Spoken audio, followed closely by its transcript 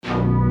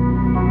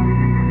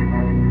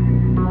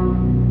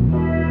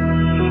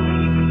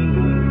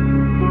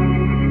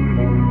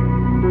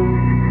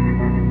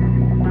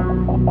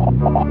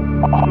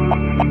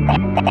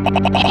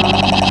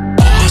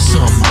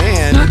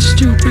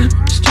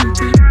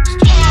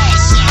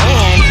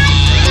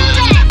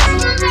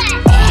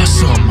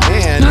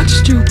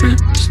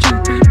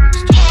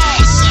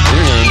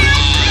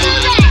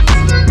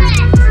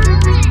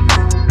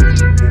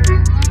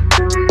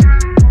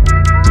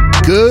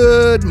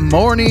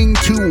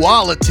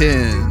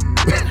Qualitin.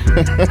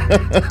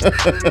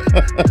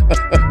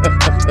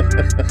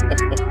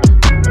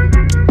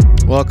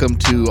 Welcome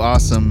to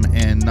Awesome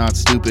and Not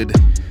Stupid.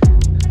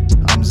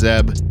 I'm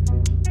Zeb.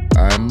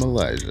 I'm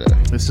Elijah.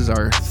 This is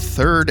our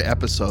third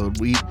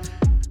episode. We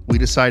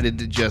decided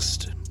to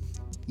just,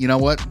 you know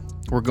what?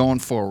 We're going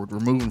forward. We're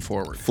moving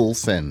forward. Full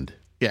send.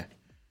 Yeah.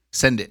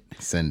 Send it.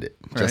 Send it.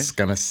 Right? Just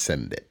gonna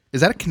send it.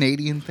 Is that a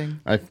Canadian thing?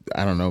 I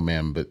don't know,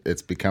 man, but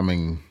it's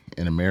becoming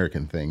an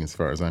American thing as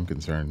far as I'm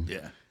concerned.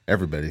 Yeah.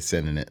 Everybody's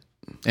sending it.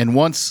 And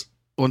once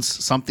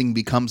something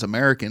becomes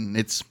American,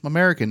 it's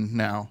American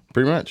now.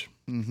 Pretty much.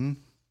 Mm-hmm.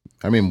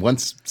 I mean,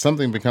 once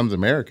something becomes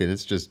American,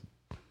 it just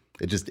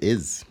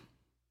is.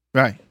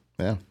 Right.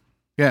 Yeah.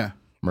 Yeah.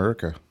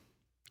 America.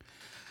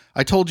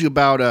 I told you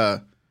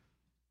about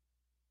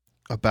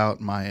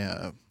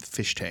my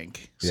fish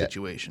tank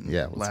situation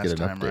let's last get an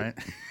time, update. right?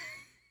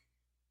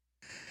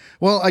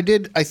 Well,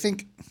 I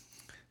think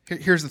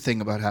here's the thing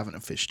about having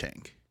a fish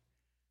tank.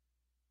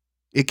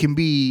 It can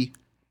be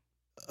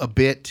a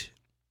bit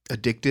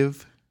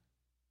addictive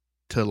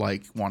to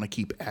like want to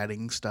keep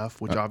adding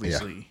stuff, which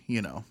obviously,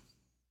 you know.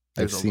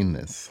 I've seen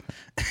this.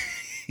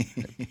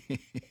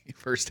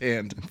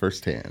 Firsthand.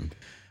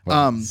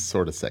 Well,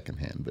 sort of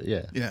secondhand, but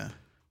yeah. Yeah.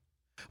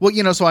 Well,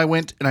 you know, so I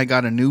went and I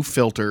got a new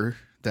filter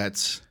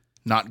that's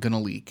not going to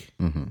leak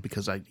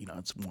because it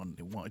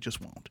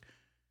just won't.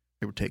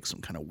 It would take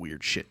some kind of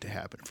weird shit to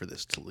happen for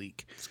this to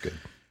leak. It's good.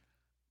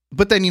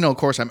 But then, you know, of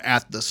course, I'm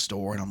at the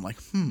store and I'm like,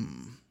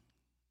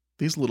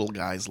 these little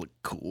guys look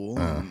cool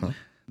and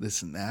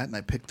this and that. And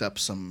I picked up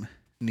some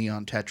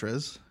neon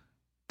tetras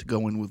to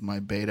go in with my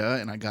beta,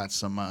 and I got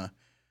some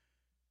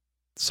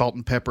salt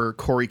and pepper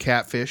Cory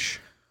catfish.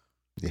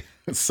 Yeah.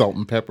 Salt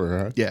and pepper,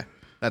 huh? Yeah,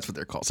 that's what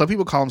they're called. Some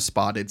people call them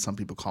spotted. Some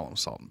people call them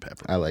salt and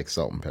pepper. I like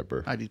salt and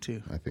pepper. I do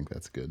too. I think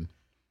that's good.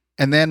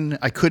 And then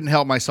I couldn't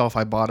help myself.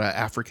 I bought an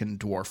African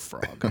dwarf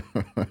frog.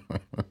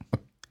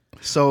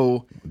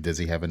 So, does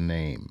he have a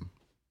name?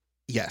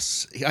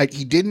 yes,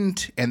 he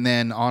didn't. And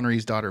then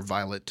Henri's daughter,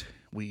 Violet,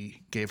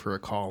 we gave her a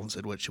call and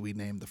said, what should we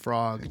name the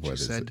frog? And she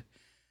said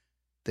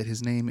that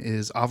his name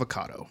is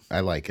Avocado.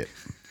 I like it.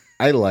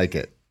 I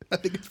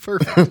think it's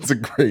perfect. It's a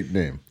great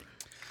name.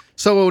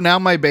 So now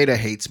my beta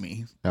hates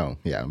me. Oh,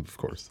 yeah, of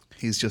course.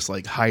 He's just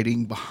like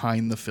hiding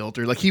behind the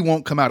filter. Like he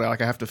won't come out.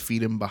 Like I have to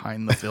feed him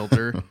behind the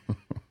filter.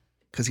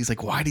 Because he's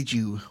like, why did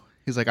you?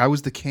 He's like, I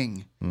was the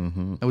king.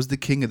 Mm-hmm. I was the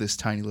king of this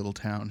tiny little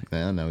town.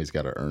 Yeah, now he's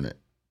got to earn it.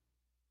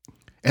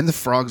 And the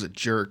frog's a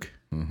jerk.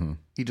 Mm-hmm.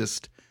 He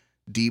just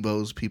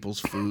debos people's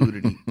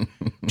food. And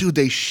dude,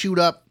 they shoot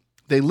up.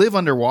 They live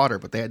underwater,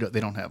 but they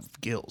don't have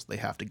gills. They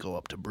have to go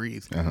up to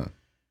breathe. Uh-huh.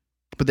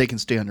 But they can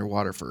stay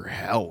underwater for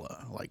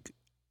hella, like,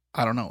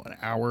 I don't know, an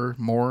hour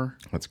more.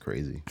 That's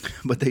crazy.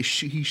 But he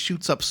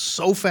shoots up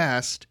so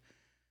fast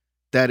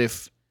that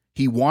if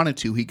he wanted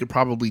to, he could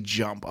probably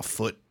jump a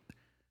foot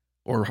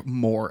or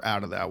more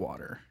out of that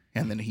water,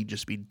 and then he'd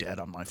just be dead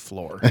on my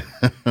floor.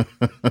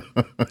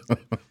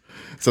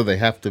 So they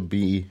have to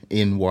be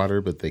in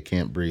water, but they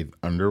can't breathe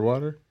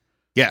underwater?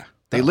 Yeah.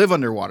 They live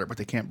underwater, but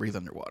they can't breathe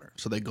underwater.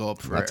 So they go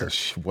up for air.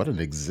 What an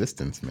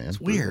existence, man. It's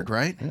weird,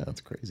 right? Yeah,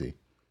 that's crazy.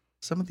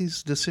 Some of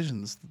these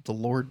decisions the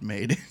Lord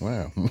made.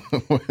 Wow.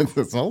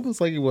 It's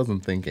almost like he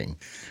wasn't thinking.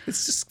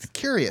 It's just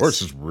curious. Or it's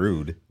just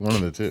rude. One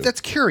of the two.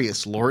 That's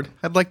curious, Lord.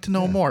 I'd like to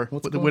know more.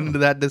 What went into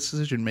that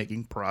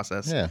decision-making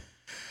process. Yeah.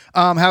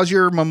 How's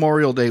your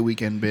Memorial Day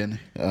weekend been?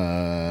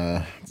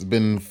 It's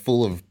been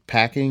full of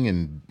packing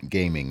and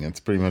gaming. That's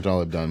pretty much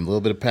all I've done. A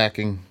little bit of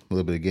packing, a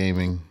little bit of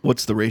gaming.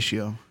 What's the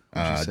ratio,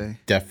 would you say?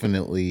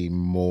 Definitely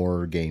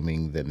more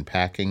gaming than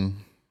packing,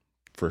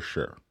 for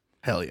sure.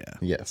 Hell yeah.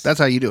 Yes. That's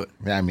how you do it.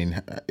 I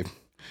mean,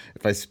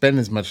 if I spend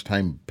as much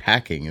time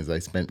packing as I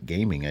spent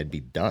gaming, I'd be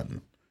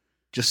done.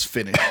 Just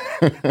finish.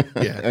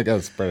 Yeah. I got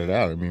to spread it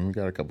out. I mean, we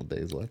got a couple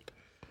days left.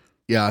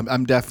 Yeah,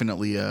 I'm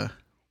definitely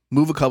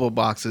move a couple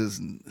boxes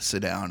and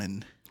sit down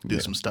and do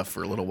some stuff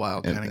for a little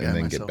while. And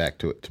then get back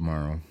to it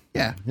tomorrow.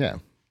 Yeah. Yeah.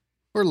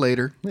 Or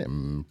later. Yeah,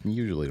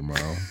 usually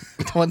tomorrow.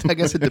 I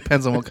guess it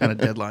depends on what kind of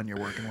deadline you're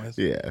working with.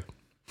 Yeah.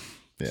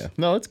 Yeah.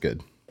 No, it's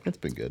good. It's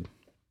been good.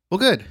 Well,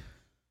 good.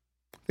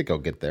 I think I'll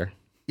get there.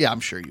 Yeah, I'm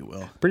sure you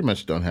will. Pretty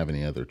much don't have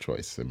any other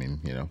choice. I mean,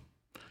 you know,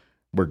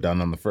 we're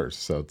done on the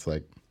first, so it's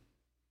like,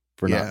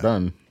 if we're not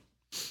done.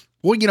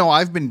 Well, you know,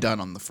 I've been done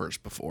on the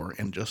first before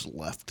and just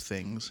left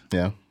things.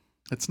 Yeah.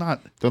 It's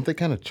not. Don't they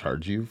kind of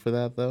charge you for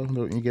that, though?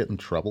 Don't you get in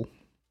trouble?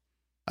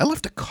 I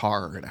left a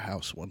car at a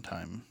house one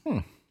time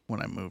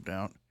when I moved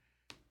out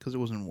because it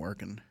wasn't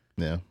working.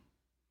 Yeah.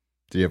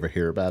 Did you ever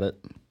hear about it?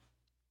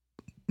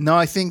 No,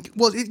 I think,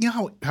 well, you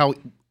know how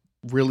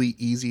really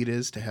easy it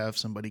is to have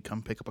somebody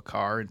come pick up a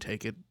car and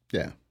take it?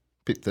 Yeah.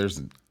 There's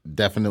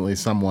definitely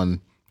someone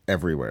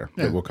everywhere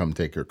that will come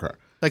take your car.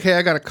 Like, hey,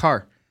 I got a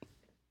car.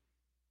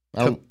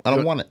 I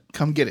don't want it.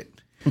 Come get it.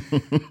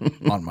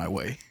 On my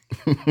way.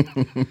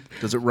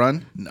 Does it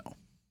run? No.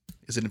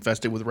 Is it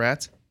infested with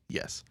rats?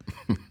 Yes.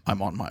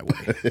 I'm on my way.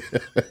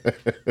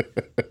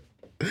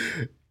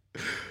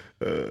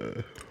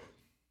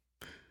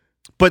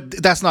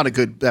 But that's not a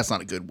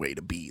good way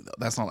to be, though.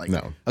 That's not like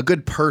No. a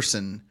good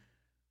person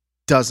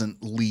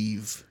doesn't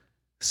leave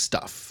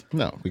stuff.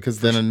 No,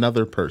 because then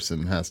another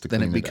person has to Then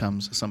clean it up.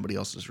 becomes somebody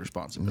else's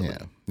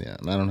responsibility. Yeah.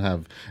 And I don't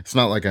have, it's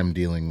not like I'm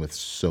dealing with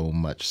so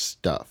much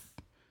stuff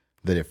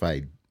that if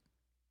I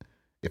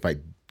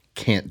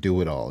can't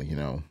do it all,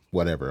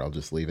 whatever, I'll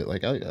just leave it.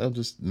 Like I'll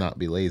just not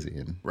be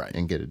lazy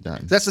and get it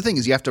done. That's the thing,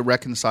 is you have to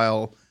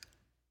reconcile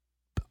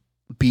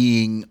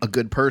being a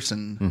good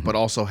person, but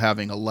also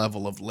having a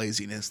level of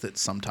laziness that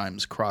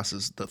sometimes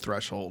crosses the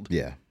threshold.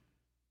 Yeah.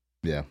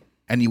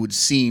 And you would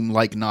seem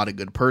like not a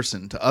good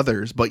person to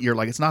others, but you're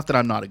like, it's not that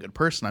I'm not a good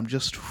person. I'm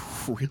just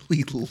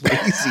really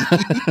lazy.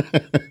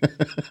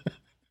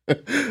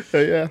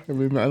 Yeah. I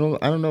mean, I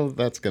don't know if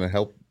that's going to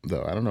help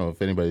though. I don't know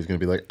if anybody's going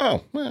to be like,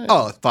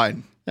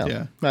 Fine. no.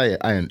 Yeah.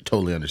 I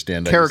totally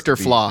understand. Character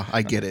flaw.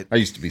 I get it. I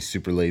used to be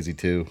super lazy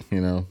too,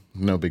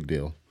 no big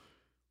deal.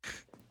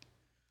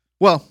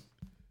 Well,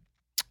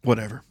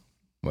 whatever.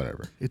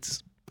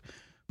 It's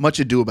much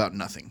ado about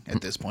nothing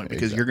at this point,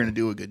 because you're going to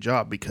do a good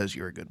job because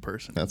you're a good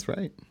person. That's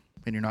right.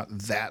 And you're not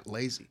that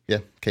lazy. Yeah,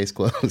 case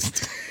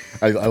closed.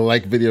 I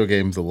like video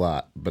games a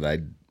lot, but I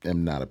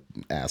am not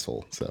an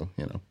asshole. So,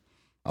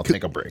 I'll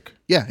take a break.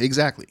 Yeah,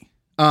 exactly.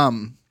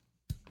 Can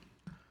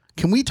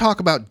we talk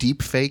about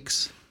deep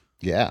fakes?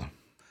 Yeah.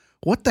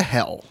 What the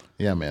hell?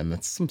 Yeah, man,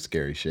 that's some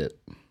scary shit.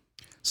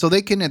 So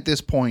they can, at this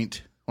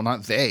point, well,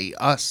 not they,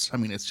 us. I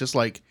mean, it's just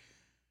like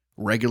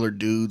regular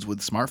dudes with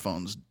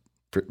smartphones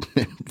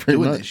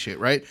doing this shit,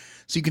 right?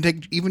 So you can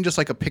take even just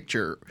like a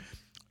picture,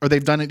 or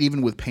they've done it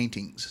even with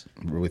paintings.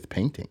 With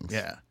paintings?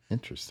 Yeah.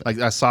 Interesting. Like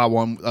I saw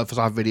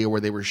a video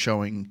where they were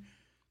showing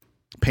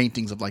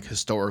paintings of like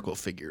historical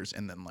figures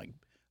and then like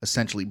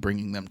essentially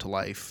bringing them to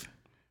life.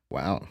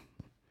 Wow.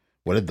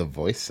 What did the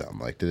voice sound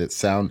like? Did it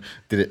sound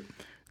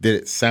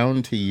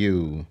to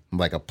you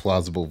like a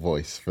plausible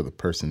voice for the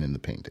person in the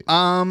painting?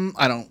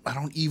 I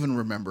don't even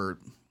remember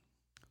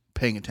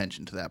paying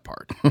attention to that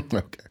part.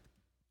 Okay.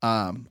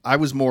 I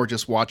was more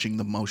just watching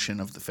the motion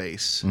of the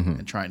face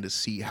and trying to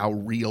see how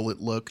real it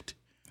looked.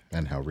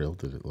 And how real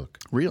did it look?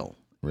 Real.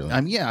 Really?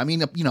 I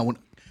mean,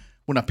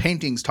 when a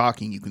painting's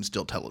talking, you can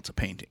still tell it's a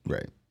painting.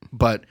 Right.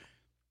 But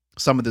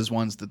some of those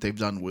ones that they've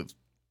done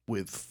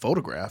with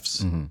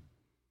photographs,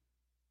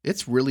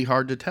 it's really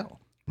hard to tell.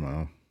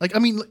 Wow. Like, I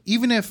mean,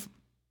 even if,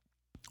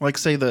 like,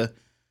 say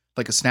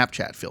like a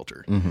Snapchat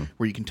filter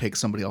where you can take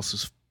somebody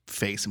else's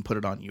face and put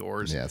it on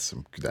yours. Yeah,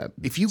 so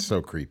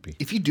creepy.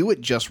 If you do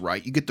it just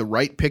right, you get the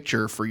right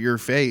picture for your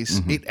face,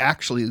 it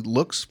actually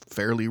looks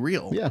fairly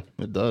real. Yeah,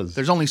 it does.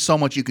 There's only so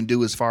much you can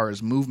do as far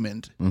as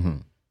movement,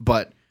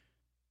 but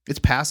it's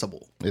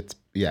passable.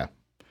 Yeah.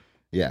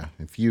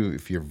 If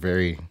you're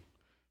very,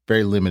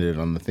 very limited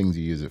on the things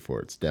you use it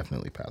for, it's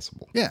definitely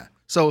passable. Yeah.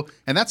 So,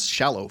 and that's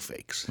shallow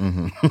fakes.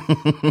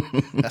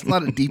 That's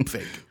not a deep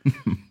fake.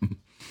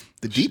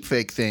 The deep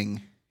fake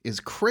thing is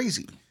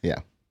crazy. Yeah.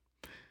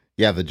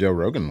 Yeah, the Joe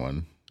Rogan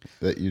one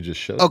that you just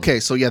showed. Okay,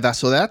 so yeah,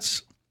 that's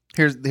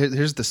here's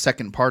the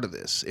second part of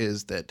this,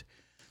 is that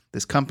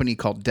this company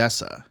called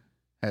Dessa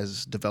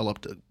has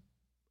developed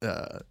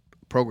a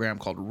program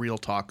called Real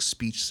Talk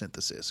Speech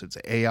Synthesis. It's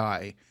an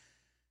AI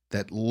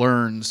that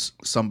learns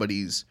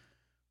somebody's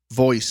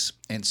voice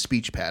and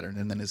speech pattern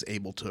and then is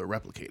able to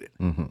replicate it.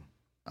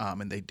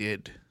 And they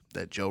did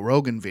that Joe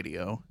Rogan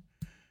video,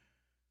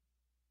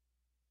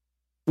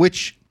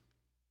 which,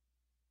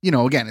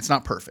 again, it's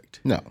not perfect.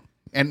 No.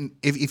 And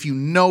if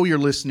you're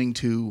listening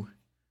to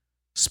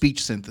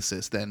speech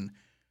synthesis, then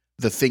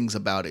the things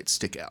about it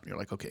stick out. You're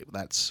like, okay,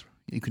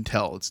 you can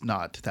tell it's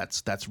not,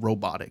 that's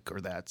robotic,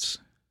 or that's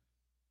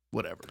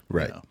whatever.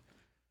 Right.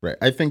 Right.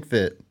 I think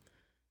that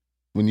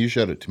when you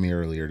showed it to me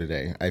earlier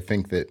today, I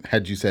think that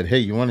had you said, hey,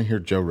 you want to hear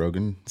Joe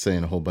Rogan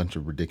saying a whole bunch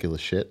of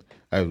ridiculous shit?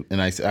 I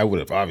would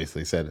have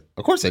obviously said,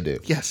 of course I do.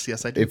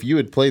 Yes, I do. If you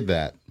had played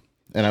that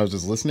and I was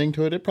just listening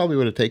to it, it probably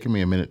would have taken me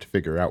a minute to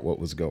figure out what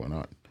was going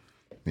on.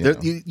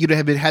 You'd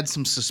have had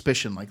some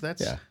suspicion, like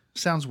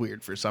sounds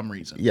weird for some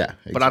reason. Yeah,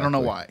 exactly. But I don't know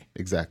why.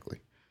 Exactly.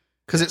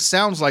 Because it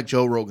sounds like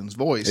Joe Rogan's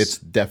voice. It's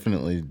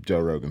definitely Joe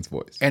Rogan's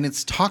voice. And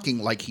it's talking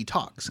like he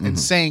talks and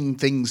saying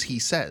things he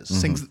says,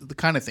 the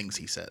kind of things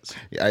he says.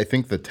 Yeah, I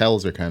think the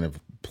tells are kind of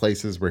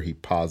places where he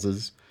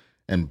pauses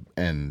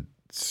and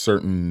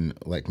certain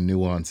like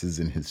nuances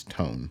in his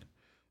tone.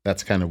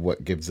 That's kind of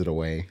what gives it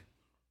away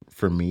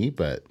for me,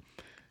 but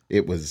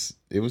it was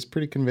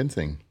pretty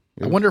convincing.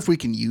 I wonder if we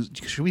can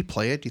should we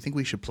play it? Do you think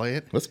we should play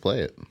it? Let's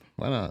play it.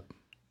 Why not?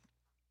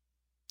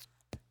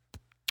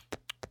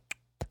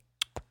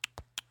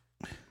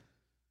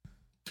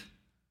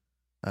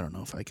 I don't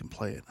know if I can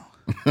play it.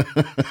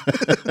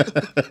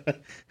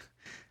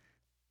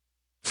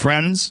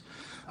 Friends,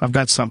 I've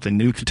got something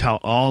new to tell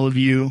all of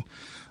you.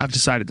 I've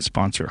decided to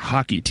sponsor a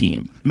hockey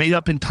team made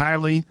up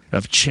entirely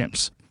of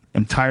chimps.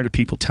 I'm tired of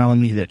people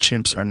telling me that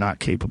chimps are not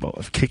capable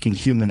of kicking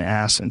human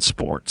ass in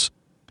sports.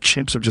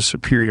 Chimps are just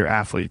superior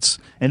athletes.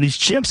 And these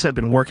chimps have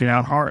been working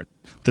out hard.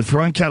 They're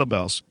throwing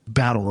kettlebells,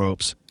 battle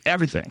ropes,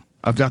 everything.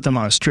 I've got them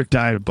on a strict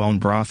diet of bone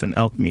broth and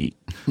elk meat.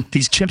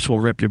 These chimps will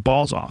rip your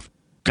balls off.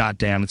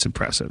 goddamn, it's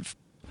impressive.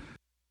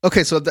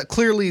 Okay, so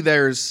clearly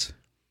there's,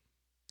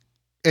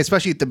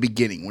 especially at the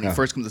beginning when he Yeah.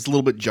 first comes, it's a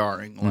little bit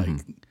jarring,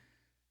 like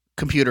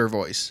computer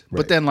voice. But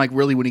Right. then, like,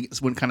 really when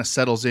it kind of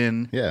settles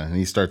in, Yeah, and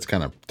he starts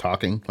kind of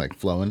talking, like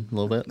flowing a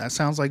little bit. that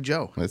sounds like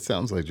Joe. That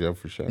sounds like Joe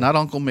for sure. Not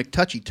Uncle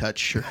McTouchy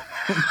Touch or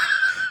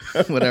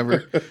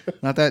whatever.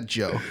 Not that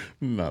Joe,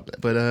 Not bad.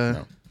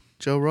 but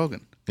Joe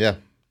Rogan. Yeah,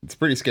 it's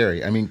pretty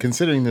scary. I mean,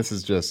 considering this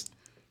is just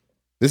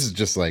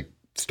like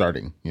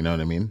starting. You know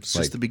what I mean? It's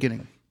Like just the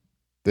beginning.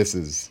 this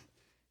is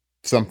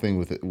something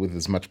with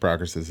as much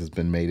progress as has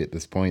been made at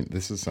this point.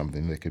 This is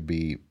something that could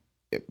be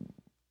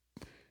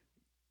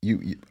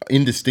you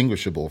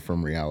indistinguishable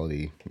from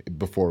reality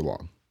before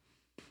long.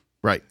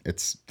 Right.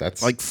 That's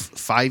Like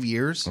 5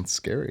 years that's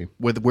scary.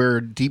 with where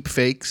deep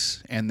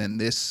fakes and then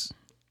this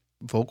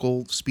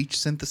vocal speech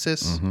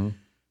synthesis.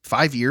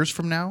 5 years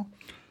from now.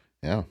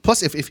 Yeah.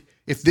 Plus,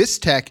 if this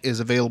tech is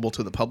available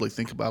to the public,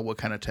 think about what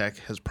kind of tech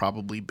has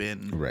probably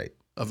been Right.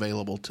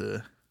 available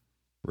to,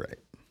 Right.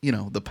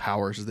 the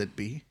powers that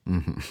be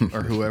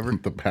or whoever.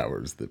 The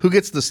powers that Who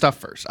gets the stuff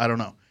first? I don't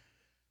know.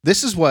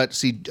 This is what,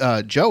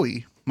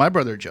 Joey, my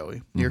brother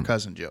Joey, your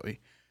cousin Joey,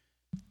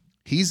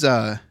 he's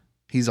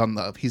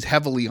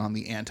heavily on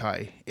the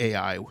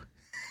anti-AI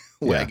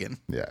wagon.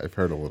 Yeah, I've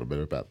heard a little bit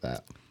about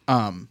that.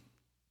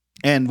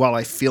 And while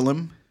I feel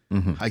him,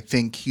 I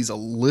think he's a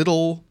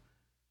little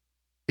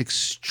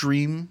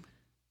extreme.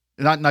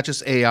 Not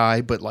just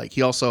AI, but like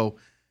he also,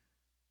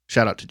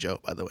 shout out to Joe,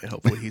 by the way.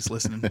 Hopefully he's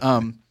listening.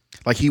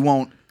 Like he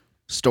won't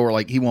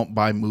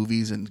buy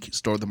movies and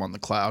store them on the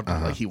cloud.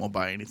 Like he won't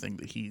buy anything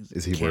that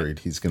Is he worried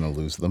he's going to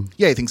lose them?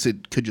 Yeah, he thinks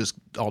it could just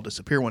all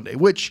disappear one day,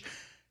 which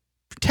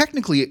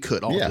technically it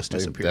could all just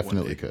disappear it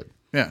definitely one day. could.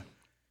 Yeah.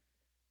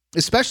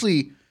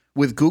 Especially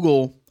with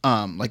Google.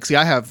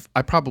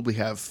 I probably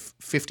have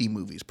 50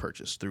 movies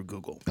purchased through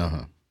Google.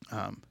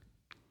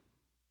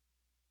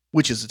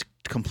 Which is a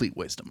complete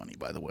waste of money,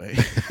 by the way,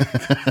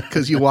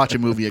 because you watch a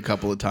movie a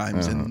couple of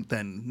times and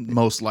then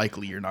most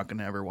likely you're not going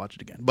to ever watch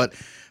it again. But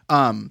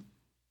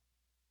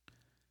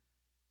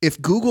if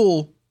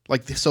Google,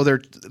 so they're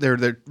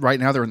right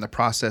now they're in the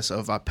process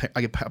of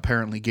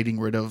apparently getting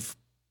rid of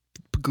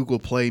Google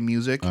Play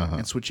Music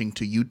and switching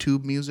to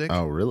YouTube Music,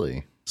 Oh,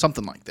 really?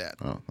 something like that.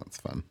 Oh, that's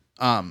fun.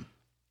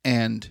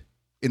 And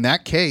in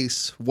that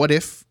case, what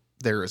if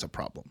there is a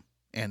problem?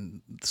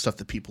 And stuff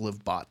that people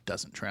have bought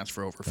doesn't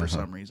transfer over for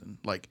some reason.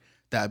 Like,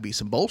 that would be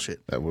some bullshit.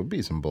 That would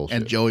be some bullshit.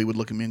 And Joey would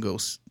look at me and go,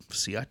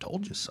 see, I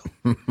told you so.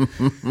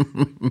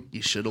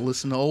 You should have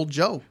listened to old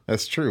Joe.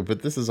 That's true,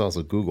 but this is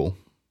also Google.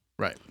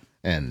 Right.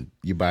 And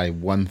you buy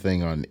one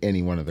thing on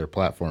any one of their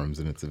platforms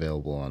and it's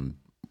available on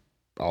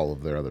all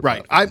of their other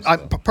Right.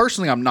 platforms. I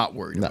personally, I'm not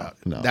worried about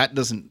it. no. That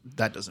doesn't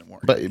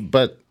worry.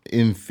 But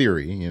in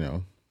theory,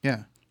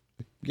 Yeah.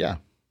 yeah,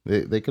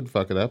 they could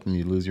fuck it up and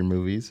you lose your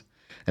movies.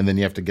 And then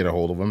you have to get a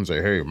hold of them and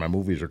say, hey, my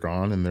movies are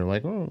gone. And they're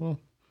like, oh, well,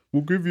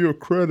 we'll give you a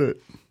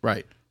credit.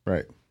 Right.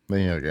 Right.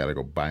 Then you got to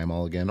go buy them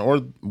all again. Or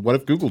what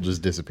if Google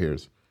just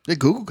disappears? Yeah,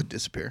 Google could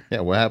disappear. Yeah,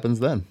 what happens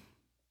then?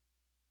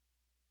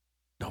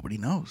 Nobody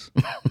knows.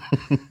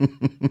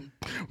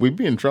 We'd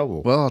be in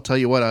trouble. Well, I'll tell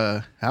you what,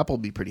 Apple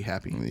would be pretty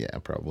happy. Yeah,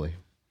 probably.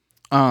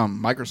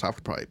 Microsoft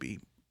would probably be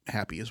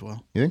happy as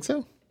well. You think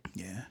so?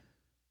 Yeah.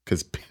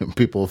 Because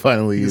people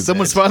finally use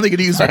Someone's Edge. finally going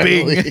to use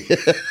Finally.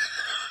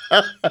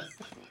 Bing.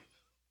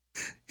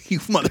 You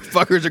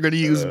motherfuckers are going to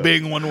use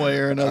Bing one way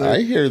or another.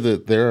 I hear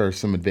that there are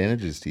some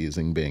advantages to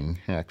using Bing,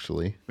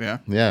 actually. Yeah.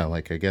 Yeah,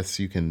 like I guess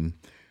you can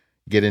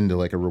get into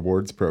like a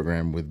rewards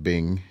program with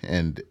Bing,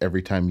 and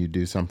every time you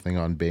do something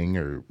on Bing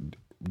or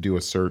do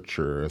a search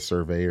or a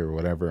survey or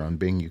whatever on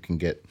Bing, you can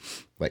get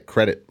like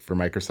credit for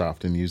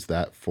Microsoft and use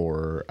that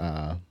for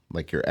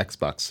like your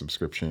Xbox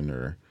subscription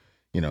or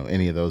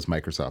any of those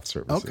Microsoft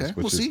services. Okay.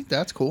 which Well, see,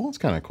 that's cool. it's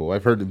kind of cool.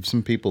 I've heard of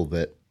some people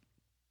that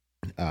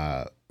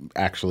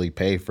actually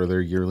pay for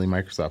their yearly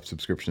Microsoft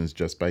subscriptions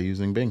just by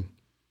using Bing.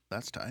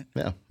 That's tight.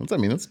 Yeah, that's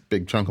a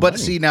big chunk of But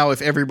money. see, now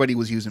if everybody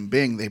was using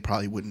Bing, they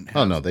probably wouldn't have.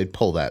 Oh no, they'd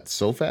pull that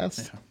so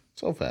fast,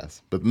 so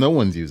fast. But no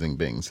one's using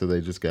Bing, so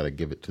they just got to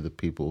give it to the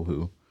people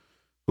who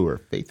are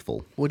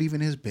faithful. What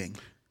even is Bing?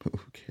 Who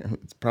cares?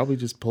 It probably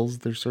just pulls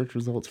their search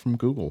results from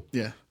Google.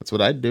 Yeah. That's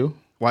what I'd do.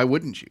 Why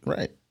wouldn't you?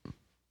 Right?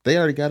 They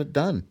already got it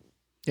done.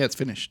 Yeah, it's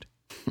finished.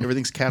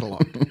 Everything's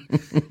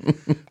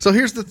cataloged. So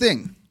here's the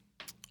thing.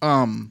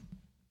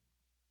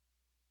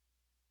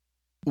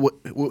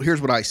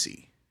 Here's what I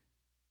see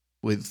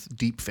with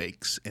deep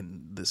fakes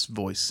and this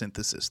voice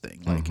synthesis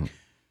thing. Like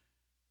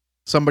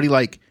somebody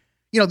like,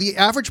 the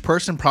average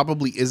person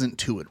probably isn't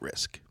too at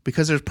risk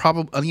because there's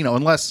probably,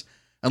 unless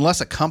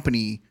a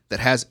company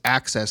that has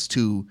access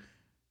to,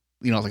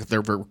 like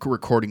they're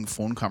recording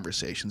phone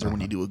conversations or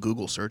when you do a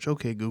Google search,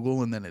 okay,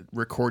 Google, and then it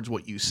records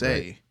what you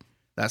say. Right.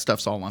 That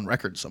stuff's all on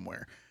record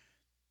somewhere.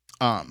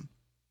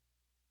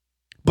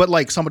 But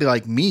like somebody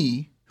like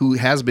me who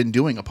has been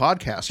doing a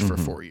podcast for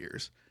 4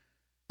 years,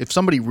 if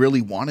somebody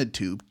really wanted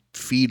to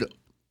feed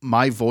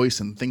my voice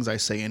and things I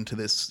say into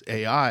this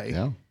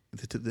AI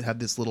to have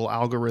this little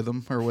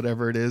algorithm or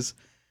whatever it is,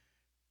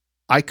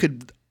 I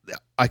could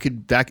I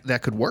could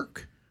that could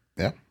work,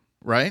 Yeah,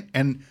 right?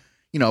 And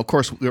of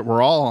course,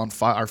 we're all on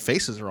file. Our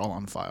faces are all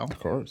on file. of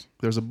course.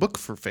 There's a book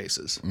for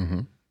faces.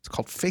 Mm-hmm. It's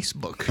called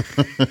Facebook.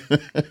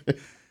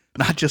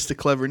 Not just a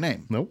clever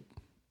name. Nope.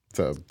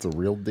 It's a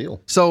real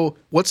deal. So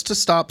what's to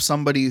stop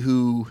somebody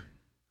who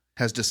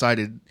has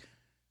decided,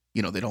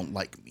 they don't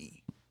like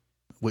me,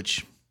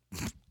 which,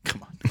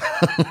 come on.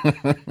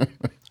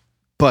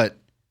 But,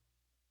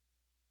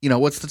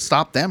 what's to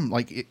stop them?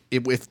 Like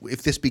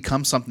if this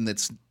becomes something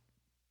that's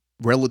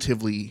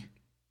relatively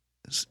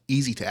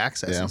easy to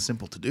access and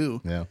simple to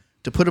do,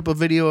 to put up a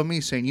video of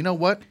me saying, you know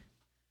what?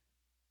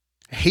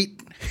 I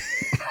hate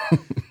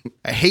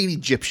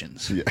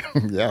Egyptians. Yeah,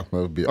 yeah, that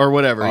would be or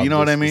whatever. You know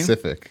what I mean?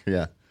 Specific.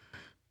 Yeah,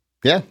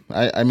 yeah.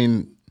 I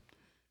mean,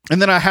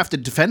 and then I have to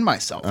defend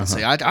myself and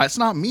say, it's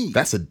not me.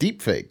 That's a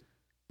deep fake.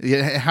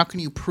 Yeah. How can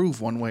you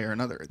prove one way or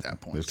another at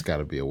that point? There's got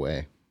to be a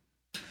way.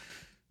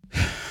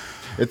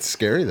 It's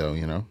scary though,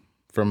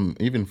 from.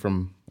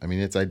 I mean,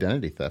 it's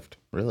identity theft,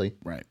 really.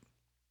 Right.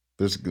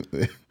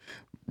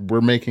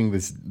 We're making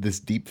this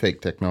deep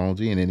fake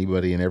technology, and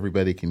anybody and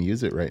everybody can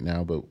use it right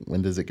now. But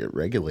when does it get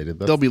regulated?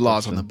 There'll be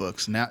laws on the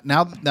books now.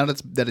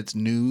 That it's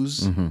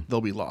news,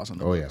 there'll be laws on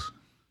the books.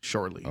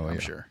 Shortly, I'm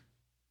sure.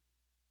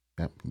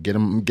 Yep. Get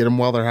them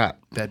while they're hot.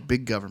 That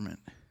big government,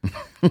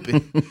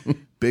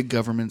 big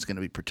government's going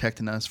to be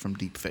protecting us from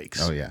deep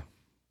fakes. Oh yeah.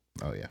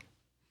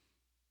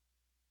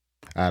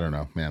 I don't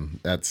know, man.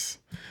 That's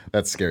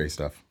scary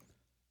stuff.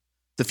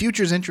 The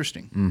future's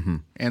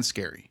interesting and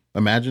scary.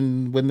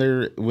 Imagine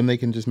when they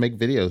can just make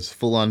videos,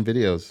 full on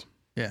videos.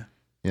 Yeah.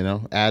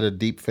 Add a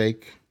deep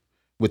fake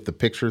with the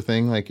picture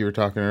thing like you were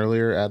talking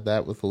earlier. Add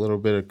that with a little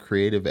bit of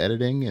creative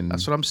editing, and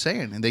that's what I'm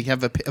saying. And they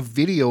have a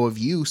video of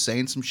you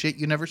saying some shit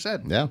you never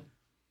said. Yeah.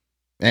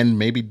 And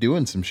maybe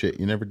doing some shit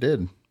you never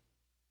did.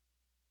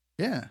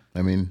 Yeah.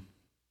 I mean,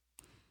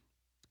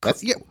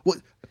 that's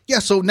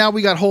So now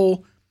we got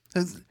whole.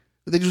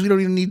 We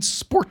don't even need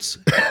sports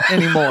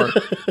anymore.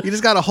 You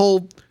just got a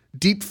whole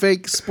deep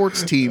fake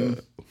sports team.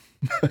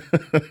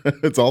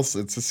 It's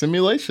a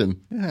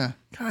simulation. Yeah.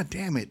 God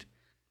damn it.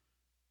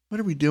 What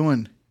are we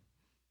doing?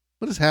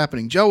 What is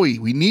happening? Joey,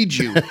 we need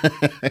you.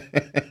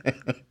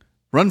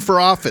 Run for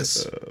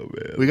office. Oh,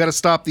 man. We got to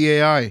stop the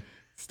AI.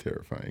 It's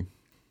terrifying.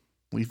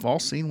 We've all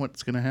seen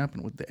what's going to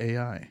happen with the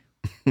AI.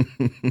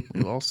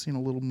 We've all seen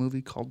a little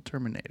movie called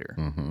Terminator.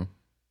 Mm-hmm.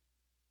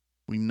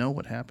 We know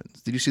what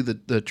happens. Did you see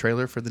the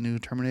trailer for the new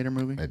Terminator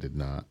movie? I did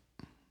not.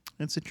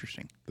 It's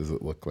interesting. Does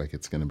it look like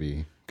it's going to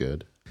be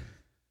good?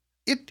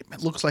 It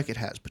looks like it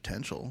has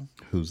potential.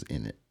 Who's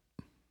in it?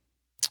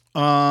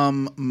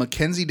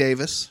 Mackenzie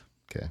Davis.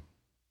 Okay.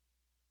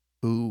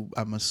 Who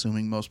I'm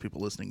assuming most people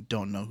listening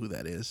don't know who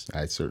that is.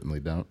 I certainly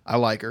don't. I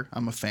like her.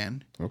 I'm a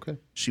fan. Okay.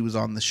 She was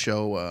on the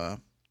show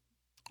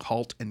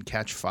Halt and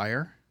Catch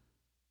Fire.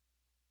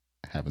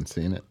 I haven't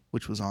seen it.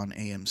 Which was on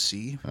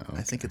AMC. Okay.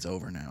 I think it's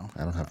over now.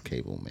 I don't have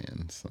cable,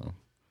 man. So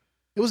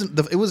it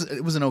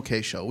was an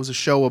okay show. It was a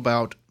show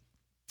about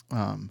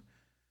the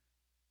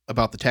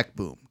tech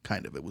boom,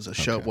 kind of. It was a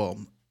show,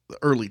 the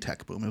early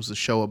tech boom. It was a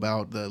show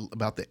about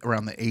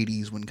around the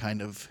 80s when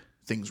kind of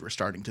things were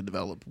starting to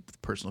develop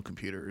with personal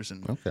computers,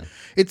 and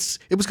it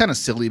was kind of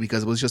silly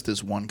because it was just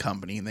this one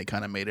company, and they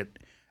kind of made it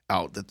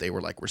out that they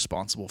were like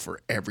responsible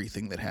for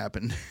everything that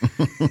happened.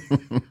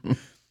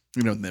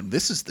 And then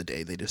this is the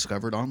day they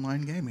discovered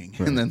online gaming,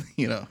 right. And then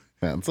yeah,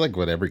 it's like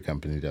what every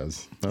company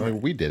does.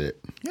 We did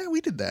it. Yeah, we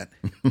did that.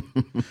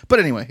 But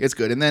anyway, it's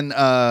good. And then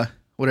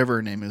whatever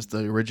her name is,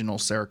 the original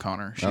Sarah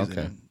Connor, she's in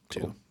it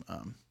too.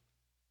 Cool.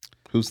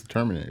 Who's the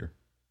Terminator?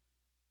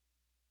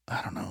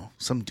 I don't know,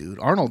 some dude.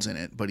 Arnold's in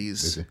it, but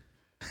he's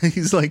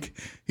like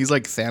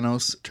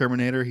Thanos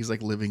Terminator. He's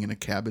like living in a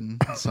cabin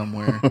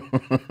somewhere,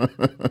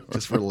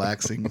 just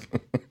relaxing.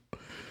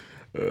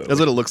 That's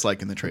what it looks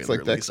like in the trailer.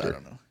 Like at least. I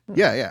don't know.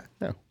 Yeah.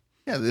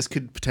 This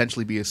could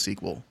potentially be a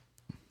sequel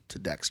to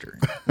Dexter.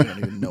 I don't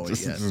even know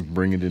it yet. Just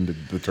bring it into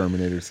the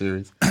Terminator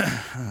series.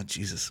 Oh,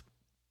 Jesus,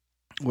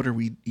 what are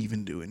we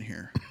even doing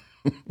here?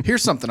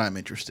 Here's something I'm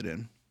interested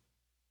in: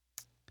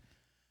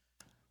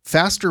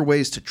 faster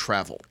ways to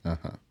travel.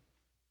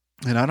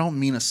 And I don't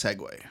mean a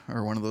Segway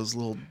or one of those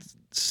little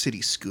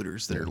city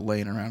scooters that are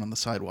laying around on the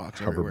sidewalks.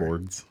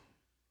 Hoverboards.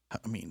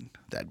 I mean,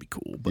 that'd be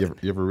cool.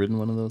 But you ever ridden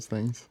one of those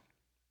things?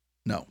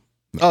 No.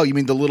 Oh, you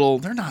mean the little?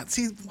 They're not.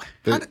 See,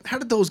 how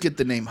did those get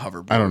the name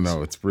hoverboards? I don't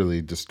know. It's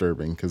really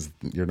disturbing because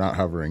you're not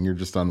hovering. You're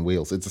just on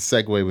wheels. It's a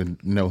Segway with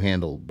no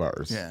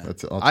handlebars. Yeah,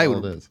 that's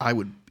all it is. I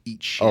would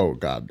eat shit. Oh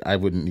God, I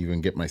wouldn't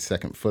even get my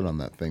second foot on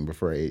that thing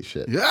before I ate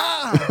shit. Yeah.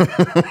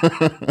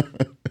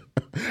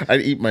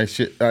 I'd eat my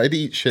shit. I'd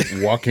eat shit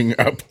walking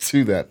up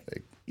to that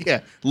thing.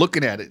 Yeah,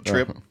 looking at it,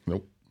 trip.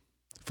 Nope.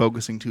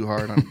 Focusing too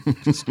hard on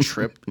just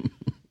trip.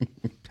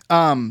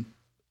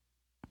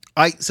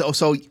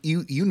 So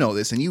you know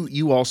this, and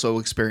you also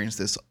experienced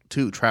this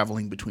too,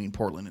 traveling between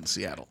Portland and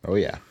Seattle. Oh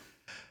yeah.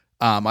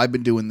 I've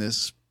been doing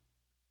this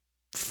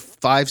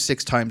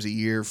 5-6 times a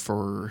year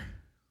for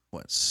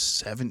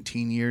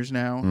 17 years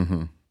now.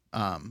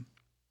 Mm-hmm.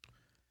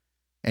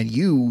 And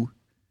you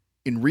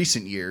in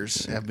recent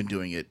years have been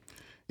doing it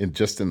In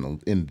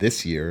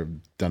this year,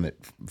 I've done it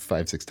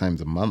 5-6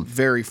 times a month.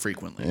 very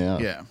frequently.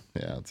 Yeah.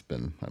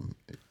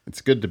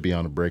 It's good to be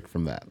on a break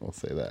from that. We'll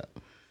say that.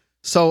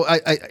 So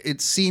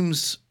it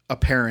seems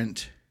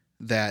apparent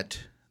that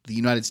the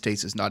United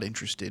States is not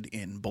interested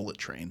in bullet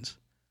trains.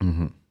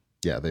 Mm-hmm.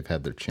 Yeah, they've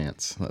had their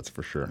chance. That's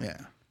for sure.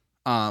 Yeah.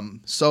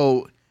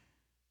 So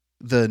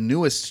the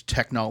newest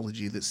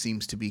technology that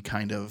seems to be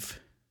kind of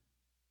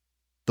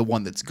the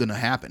one that's going to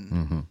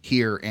happen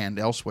here and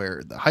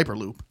elsewhere, the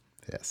Hyperloop.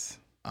 Yes.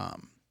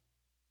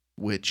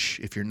 Which,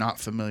 if you're not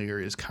familiar,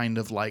 is kind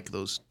of like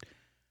those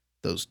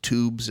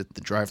tubes at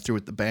the drive-thru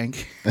at the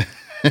bank.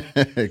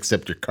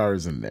 Except your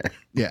car's in there.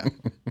 Yeah.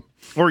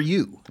 Or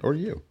you.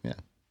 Yeah.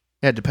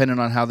 Yeah, depending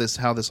on how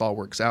this all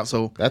works out.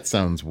 So that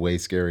sounds way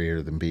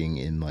scarier than being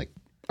in like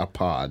a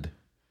pod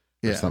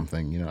or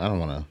something. I don't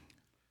want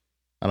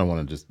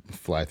to just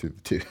fly through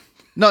the tube.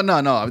 No.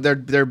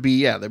 There'd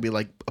be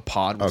like a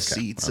pod with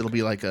seats. It'll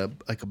be like a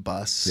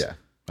bus. Yeah.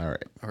 All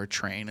right. Or a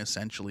train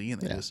essentially,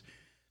 and they just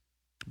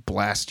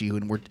blast you.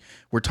 And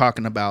we're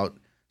talking about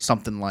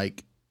something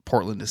like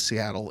Portland to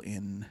Seattle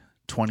in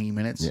 20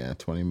 minutes. Yeah,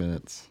 20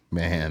 minutes.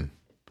 Man.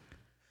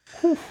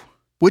 Whew.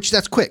 Which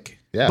that's quick.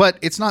 Yeah. But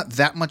it's not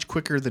that much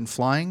quicker than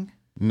flying.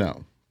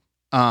 No.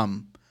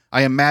 I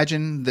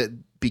imagine that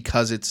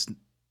because it's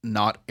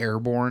not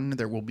airborne,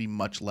 there will be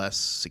much less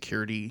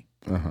security.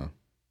 Well,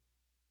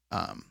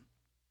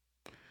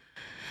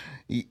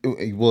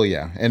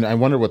 yeah. And I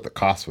wonder what the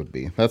cost would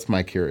be. That's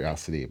my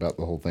curiosity about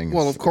the whole thing.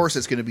 Well, of course,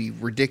 it's going to be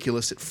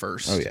ridiculous at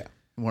first. Oh, yeah.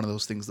 One of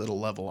those things that'll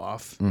level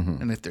off.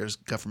 And if there's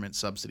government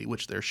subsidy,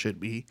 which there should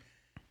be,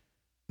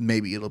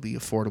 maybe it'll be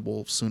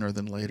affordable sooner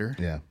than later.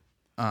 Yeah.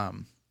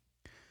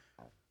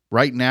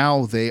 Right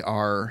now, they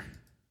are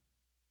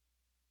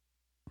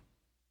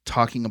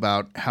talking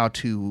about how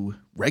to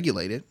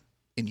regulate it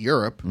in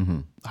Europe.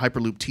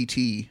 Hyperloop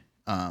TT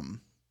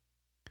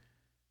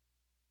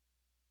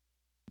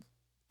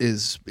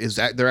is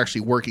that they're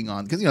actually working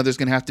on, because there's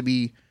going to have to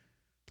be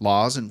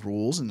laws and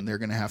rules, and they're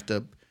going to have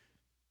to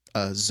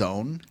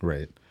zone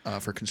right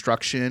for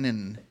construction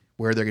and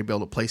where they're going to be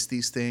able to place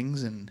these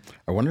things. And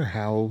I wonder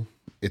how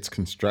it's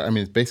constructed. I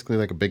mean, it's basically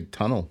like a big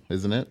tunnel,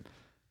 isn't it?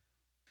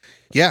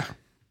 Yeah.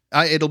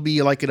 It'll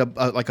be like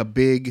a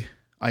big,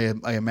 I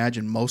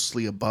imagine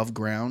mostly above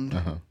ground,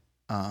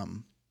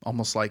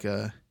 almost like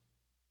a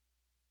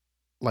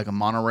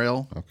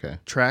monorail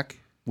track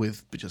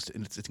with just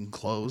it's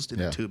enclosed in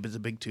a tube. It's a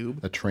big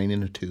tube. A train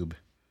in a tube.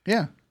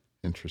 Yeah.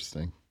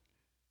 Interesting.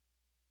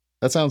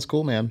 That sounds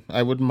cool, man.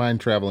 I wouldn't mind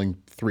traveling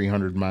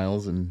 300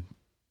 miles in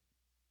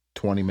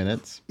 20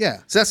 minutes. Yeah.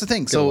 So that's the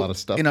thing. Get a lot of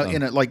stuff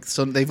done.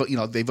 So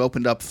they've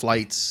opened up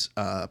flights,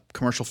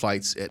 commercial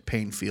flights at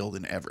Payne Field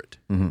in Everett,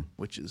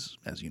 which is,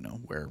 as you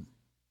know, where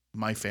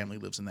my family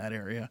lives in that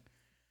area.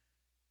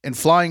 And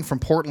flying from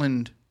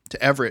Portland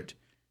to Everett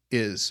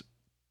is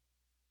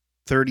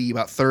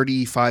about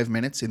 35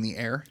 minutes in the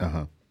air,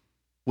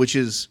 which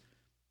is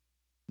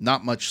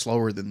not much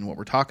slower than what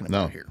we're talking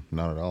about here.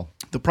 Not at all.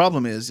 The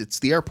problem is it's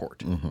the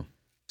airport.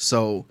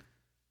 So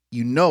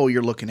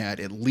you're looking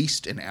at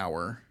least an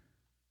hour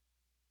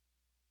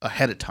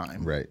ahead of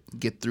time. Right.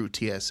 Get through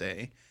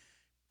TSA.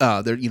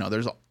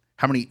 There's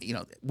how many,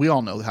 we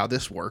all know how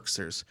this works.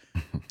 There's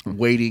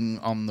waiting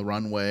on the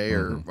runway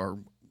or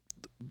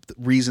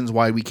reasons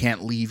why we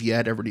can't leave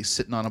yet. Everybody's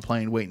sitting on a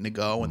plane waiting to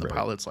go, and the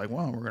pilot's like,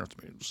 well, we're going to have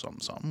to do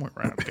something.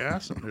 We're out of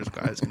gas, and there's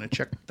guys going to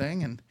check the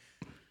thing. And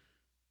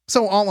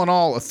so all in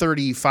all, a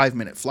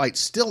 35-minute flight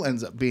still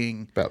ends up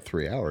being about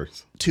 3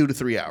 hours. 2 to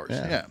 3 hours.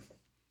 Yeah.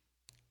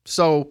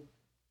 So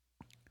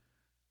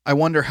I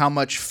wonder how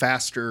much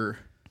faster,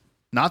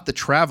 not the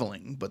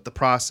traveling, but the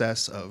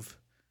process of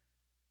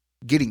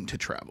getting to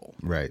travel.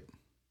 Right.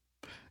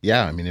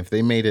 Yeah, I mean, if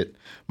they made it,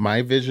 my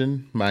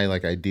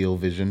ideal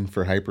vision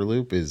for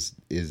Hyperloop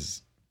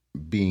is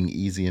being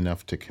easy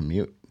enough to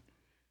commute.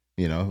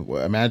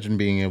 Imagine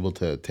being able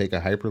to take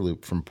a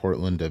Hyperloop from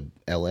Portland to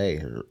LA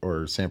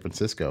or San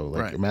Francisco.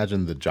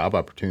 Imagine the job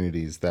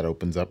opportunities that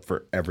opens up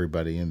for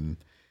everybody in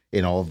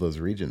all of those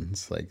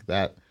regions. Like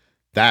that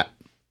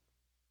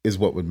is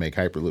what would make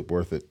Hyperloop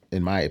worth it,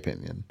 in my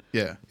opinion.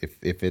 Yeah.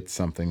 If it's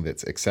something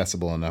that's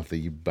accessible enough that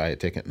you buy a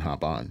ticket and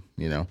hop on,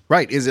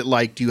 Right. Is it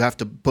like, do you have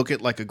to book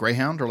it like a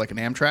Greyhound or like an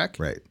Amtrak?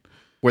 Right.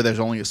 Where there's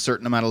only a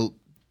certain amount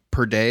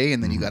per day,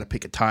 and then you got to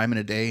pick a time in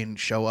a day and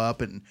show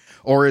up,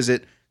 or is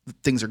it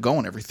things are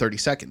going every 30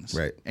 seconds?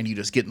 Right. And you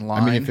just get in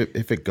line. I mean,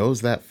 if it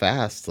goes that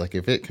fast, like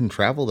if it can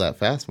travel that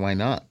fast, why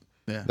not?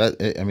 Yeah.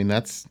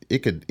 It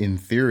could, in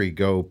theory,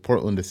 go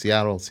Portland to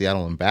Seattle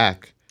and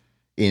back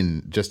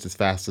in just as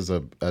fast as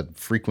a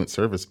frequent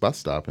service bus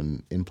stop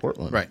in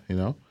Portland. Right.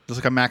 Just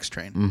like a MAX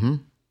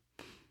train.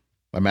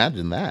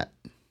 Imagine that.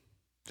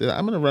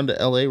 I'm going to run to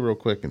LA real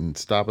quick and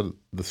stop at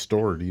the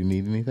store. Do you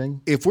need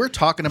anything? If we're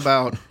talking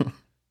about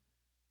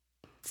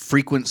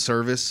frequent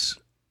service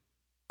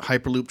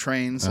Hyperloop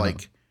trains,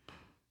 like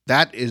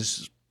that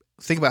is,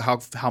 think about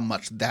how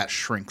much that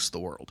shrinks the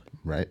world.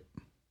 Right.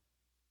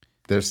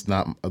 There's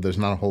not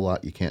a whole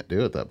lot you can't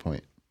do at that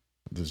point.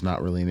 there's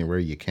not really anywhere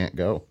you can't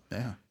go.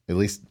 Yeah. At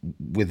least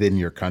within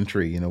your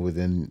country,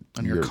 within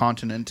On your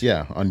continent.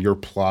 Yeah, on your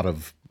plot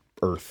of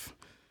Earth,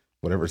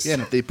 whatever. Yeah,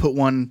 and if they put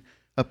one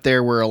up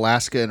there where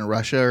Alaska and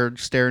Russia are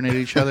staring at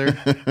each other,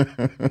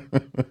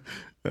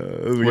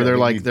 where they're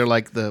like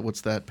the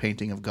what's that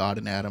painting of God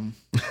and Adam,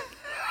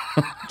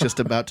 just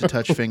about to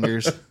touch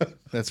fingers.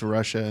 That's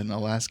Russia and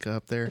Alaska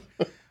up there.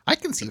 I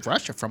can see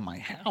Russia from my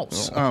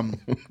house.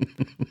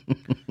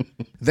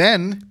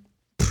 Then,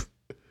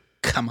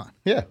 come on.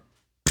 Yeah.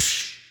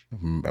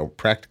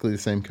 Practically the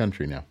same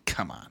country now.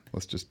 Come on.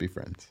 Let's just be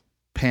friends.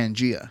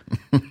 Pangea.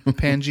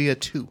 Pangea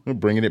 2. We're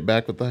bringing it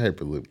back with the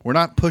Hyperloop. We're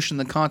not pushing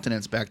the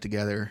continents back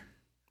together.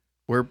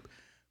 We're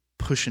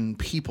pushing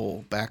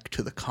people back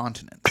to the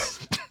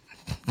continents.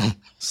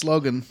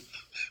 Slogan.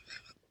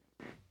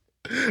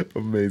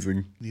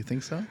 Amazing. Do you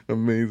think so?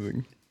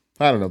 Amazing.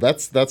 I don't know.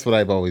 That's what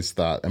I've always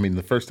thought. I mean,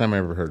 the first time I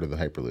ever heard of the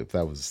Hyperloop,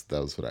 that was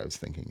what I was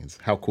thinking is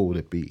how cool would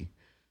it be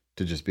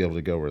to just be able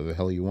to go where the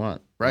hell you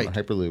want. Right. On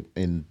a Hyperloop.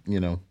 And,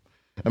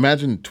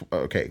 imagine,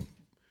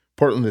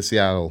 Portland to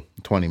Seattle,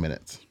 20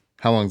 minutes.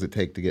 How long does it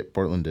take to get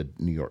Portland to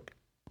New York?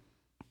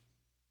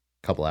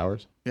 A couple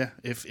hours? Yeah,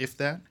 if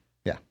that.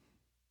 Yeah.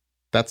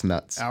 That's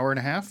nuts. Hour and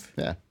a half?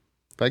 Yeah.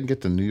 If I can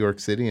get to New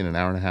York City in an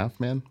hour and a half,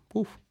 man,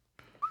 woof.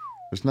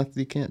 There's nothing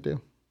you can't do.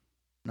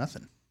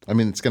 Nothing. I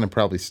mean, it's going to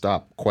probably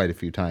stop quite a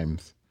few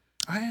times.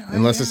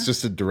 Unless it's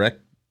just a direct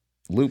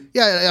loop.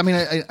 Yeah, I mean,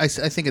 I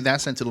think in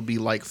that sense it'll be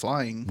like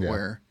flying,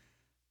 where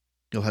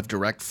you'll have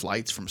direct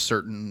flights from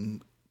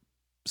certain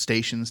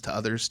stations to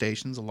other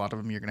stations. A lot of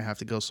them you're going to have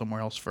to go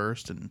somewhere else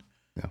first, and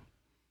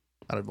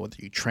I don't know whether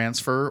you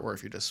transfer or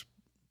if you just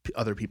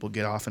other people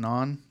get off and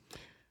on.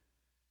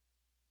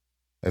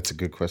 That's a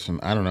good question.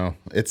 I don't know.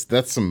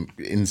 That's some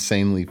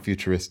insanely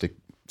futuristic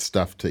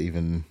stuff to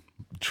even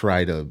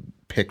try to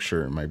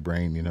picture in my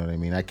brain. You know what I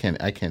mean? I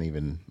can't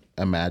even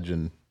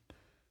imagine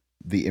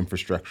the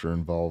infrastructure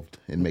involved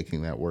in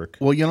making that work.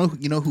 Well, you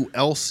know who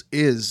else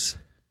is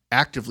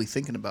actively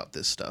thinking about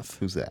this stuff?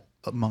 Who's that?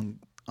 Among,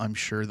 I'm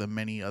sure, the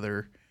many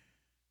other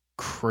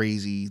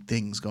crazy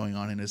things going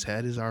on in his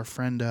head is our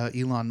friend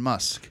Elon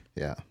Musk.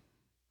 Yeah.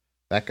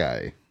 That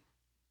guy,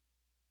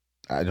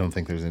 I don't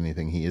think there's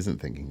anything he isn't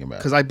thinking about.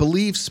 Because I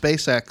believe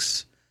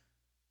SpaceX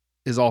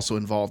is also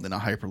involved in a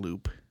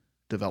Hyperloop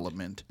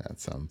development. That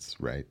sounds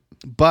right.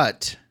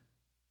 But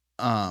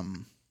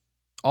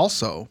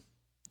also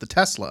the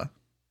Tesla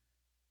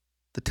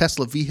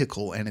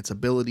vehicle and its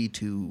ability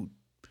to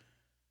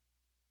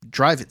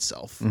drive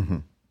itself. Mm-hmm.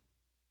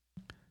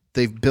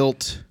 They've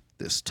built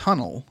this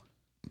tunnel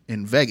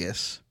in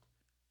Vegas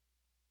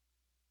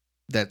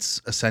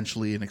that's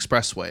essentially an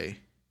expressway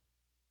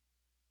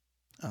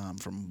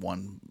from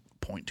one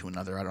point to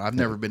another. I've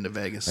never been to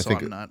Vegas, so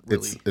I'm not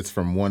really. It's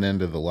from one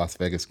end of the Las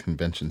Vegas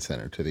Convention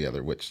Center to the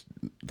other, which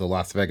the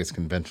Las Vegas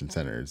Convention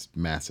Center is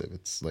massive.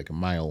 It's like a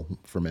mile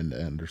from end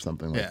to end or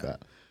something like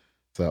that.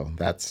 So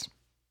that's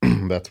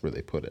where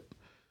they put it.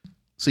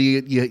 So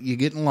you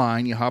get in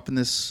line, you hop in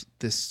this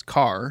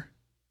car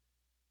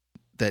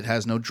that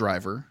has no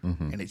driver,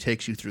 and it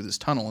takes you through this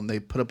tunnel, and they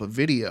put up a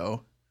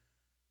video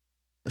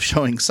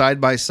showing side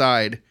by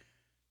side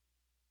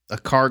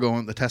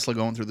the Tesla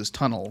going through this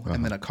tunnel,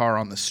 and then a car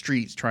on the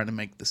streets trying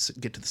to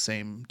get to the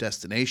same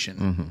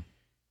destination.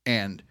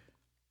 And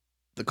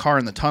the car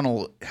in the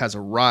tunnel has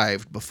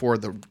arrived before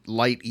the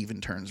light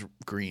even turns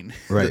green.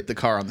 Right. The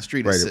car on the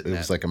street is sitting It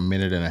was like a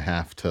minute and a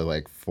half to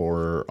like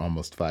 4,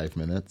 almost 5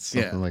 minutes,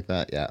 something like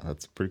that. Yeah,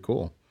 that's pretty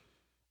cool.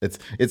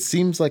 It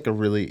seems like a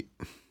really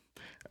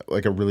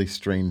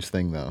strange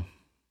thing though,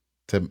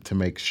 to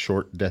make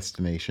short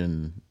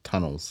destination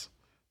tunnels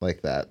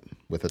like that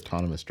with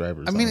autonomous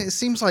drivers. I mean, it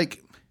seems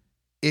like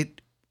it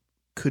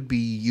could be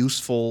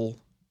useful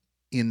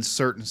in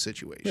certain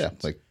situations. Yeah,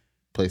 like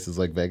places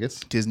like Vegas.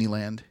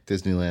 Disneyland,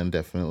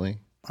 definitely.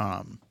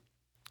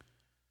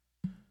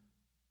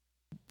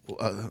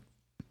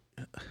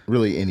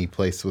 Really any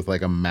place with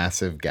like a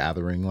massive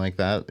gathering like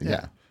that.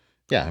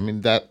 Yeah. I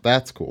mean,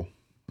 that's cool.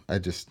 I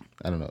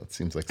don't know. It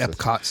seems like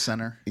Epcot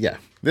Center. Yeah.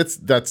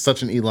 That's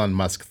such an Elon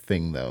Musk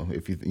thing though.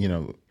 If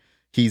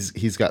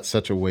he's got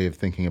such a way of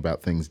thinking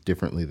about things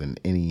differently than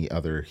any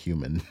other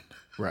human.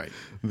 Right.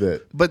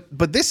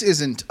 But this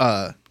isn't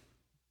a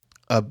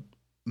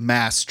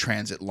mass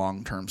transit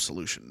long-term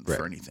solution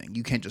for anything.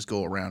 You can't just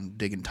go around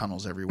digging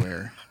tunnels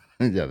everywhere.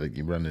 Yeah,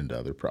 you run into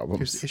other problems.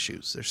 There's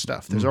issues. There's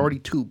stuff. There's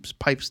already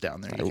pipes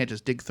down there. You can't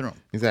just dig through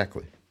them.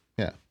 Exactly.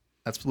 Yeah.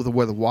 That's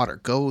where the water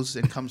goes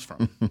and comes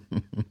from.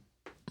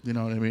 You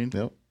know what I mean?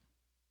 Yep.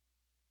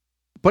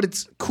 But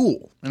it's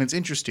cool and it's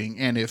interesting.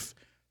 And if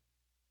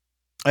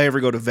I ever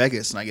go to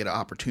Vegas and I get an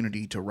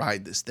opportunity to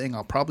ride this thing,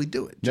 I'll probably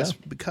do it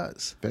just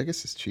because.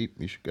 Vegas is cheap.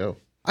 You should go.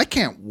 I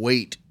can't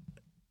wait.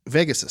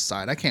 Vegas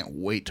aside, I can't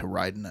wait to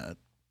ride in a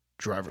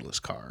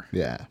driverless car.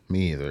 Yeah,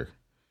 me either.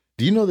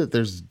 Do you know that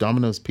there's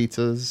Domino's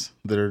pizzas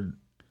that are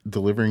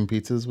delivering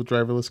pizzas with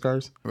driverless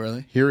cars?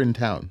 Really? Here in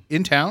town.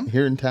 In town?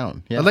 Here in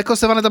town. Yeah. Like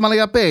se vanno da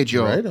male a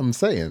peggio. Right? I'm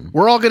saying.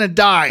 We're all going to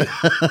die.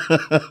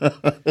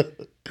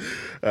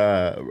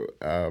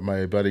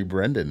 My buddy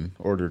Brendan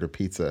ordered a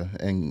pizza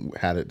and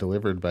had it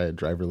delivered by a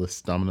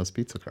driverless Domino's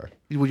pizza car.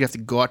 Would you have to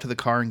go out to the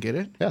car and get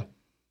it? Yeah.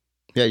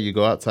 Yeah, you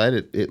go outside,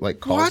 it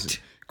like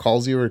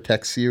calls you or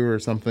texts you or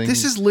something.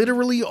 This is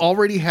literally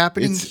already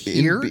happening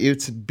here?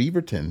 It's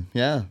Beaverton,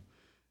 yeah.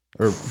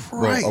 Or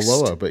well,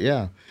 Aloha, but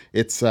yeah.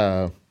 It's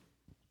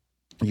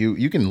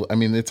you can, I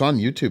mean, it's on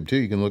YouTube too.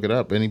 You can look it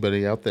up.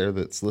 Anybody out there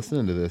that's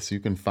listening to this, you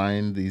can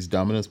find these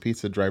Domino's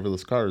Pizza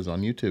driverless cars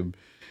on YouTube.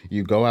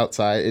 You go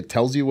outside, it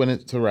tells you when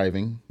it's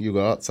arriving. You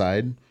go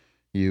outside,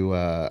 you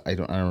I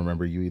don't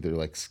remember, you either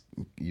like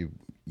you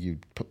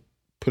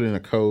put in a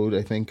code,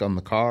 I think, on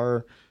the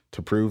car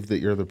to prove that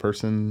you're the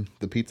person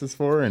the pizza's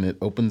for, and it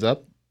opens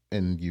up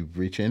and you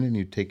reach in and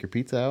you take your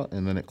pizza out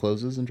and then it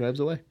closes and drives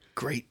away.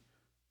 Great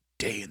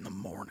day in the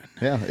morning.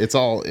 Yeah, it's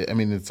all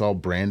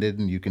branded,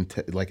 and you can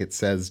like it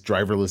says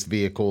driverless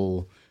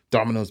vehicle,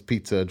 Domino's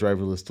Pizza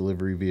driverless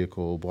delivery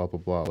vehicle, blah blah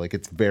blah. Like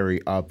it's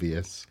very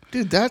obvious.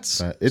 Dude,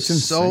 that's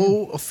it's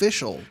so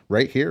official.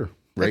 Right here.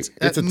 Right.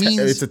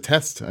 It's a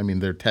test. I mean,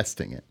 they're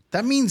testing it.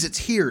 That means it's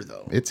here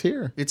though. It's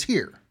here. It's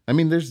here. I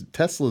mean, there's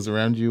Teslas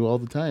around you all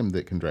the time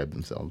that can drive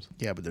themselves.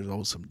 Yeah, but there's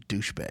always some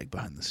douchebag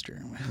behind the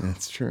steering wheel.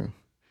 That's true.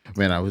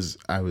 Man, I was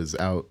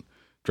out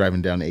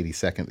driving down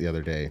 82nd the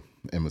other day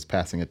and was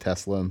passing a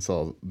Tesla and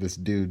saw this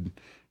dude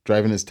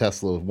driving his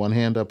Tesla with one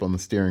hand up on the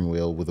steering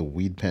wheel with a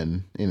weed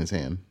pen in his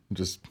hand,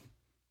 just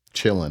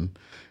chilling.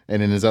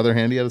 And in his other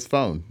hand, he had his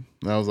phone.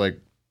 And I was like,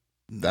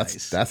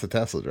 that's a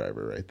Tesla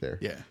driver right there.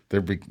 Yeah.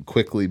 They're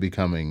quickly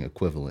becoming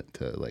equivalent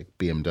to like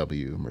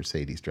BMW,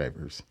 Mercedes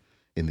drivers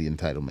in the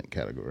entitlement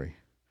category.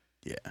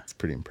 Yeah. It's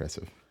pretty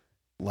impressive.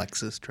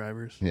 Lexus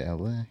drivers. Yeah.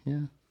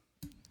 Yeah.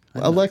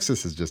 Well, a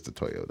Lexus is just a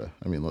Toyota.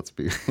 I mean, let's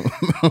be.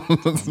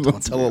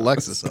 Don't tell a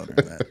Lexus owner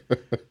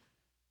that.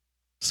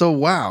 So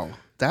wow,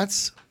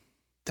 that's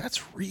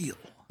real.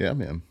 Yeah,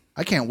 man.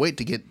 I can't wait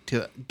to get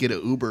an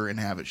Uber and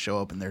have it show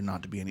up and there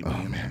not to be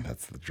anybody in there.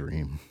 That's the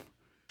dream.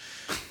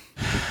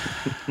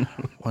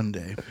 One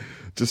day.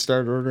 Just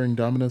start ordering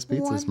Domino's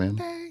pizzas, man.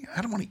 Day.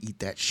 I don't want to eat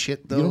that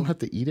shit though. You don't have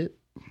to eat it.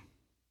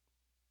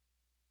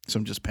 So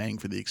I'm just paying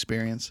for the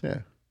experience. Yeah.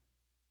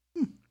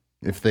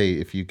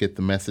 If you get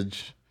the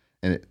message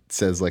and it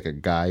says like a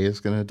guy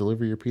is going to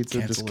deliver your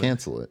pizza, just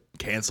cancel it.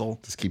 Cancel.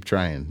 Just keep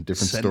trying.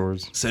 Different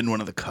stores. Send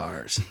one of the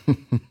cars.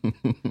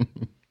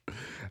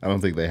 I don't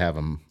think they have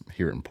them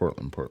here in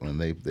Portland.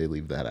 They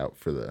leave that out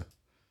for the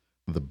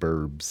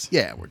burbs.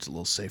 Yeah, where it's a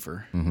little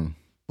safer. Mm-hmm. A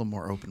little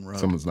more open road.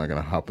 Someone's not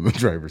going to hop in the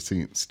driver's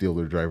seat, steal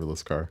their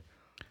driverless car.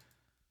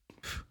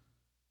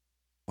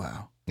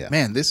 Wow. Yeah.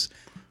 Man, this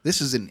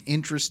is an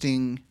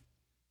interesting,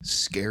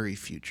 scary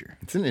future.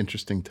 It's an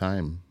interesting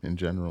time in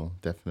general,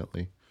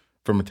 definitely.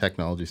 From a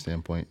technology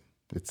standpoint,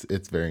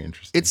 it's very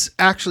interesting. It's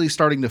actually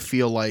starting to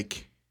feel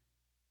like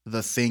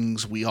the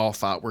things we all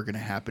thought were going to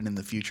happen in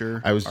the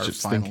future. I was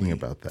just thinking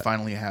about that.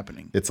 Finally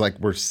happening. It's like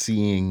we're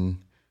seeing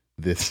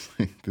this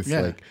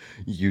like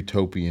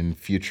utopian,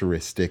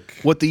 futuristic.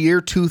 What the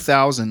year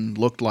 2000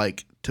 looked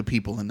like to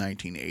people in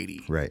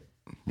 1980, right,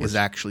 is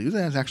actually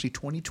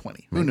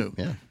 2020. Who knew?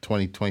 Yeah,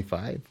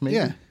 2025 maybe.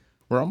 Yeah,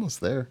 we're almost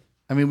there.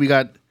 I mean, we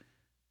got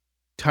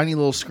tiny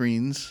little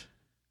screens.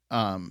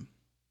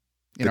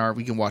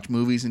 We can watch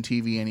movies and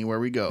TV anywhere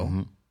we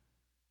go.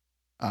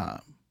 Mm-hmm.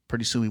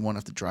 Pretty soon we won't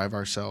have to drive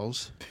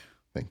ourselves.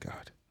 Thank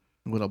God.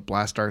 We'll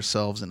blast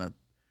ourselves in a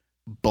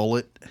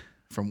bullet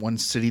from one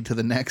city to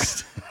the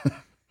next.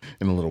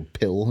 In a little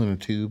pill in a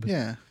tube.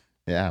 Yeah.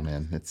 Yeah,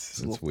 man.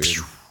 It's weird.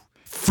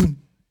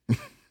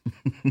 I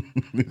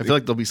feel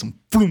like there'll be some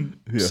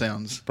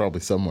sounds.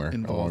 Probably somewhere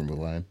involved. along the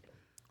line.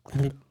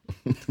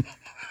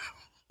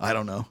 I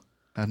don't know.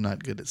 I'm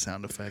not good at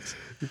sound effects.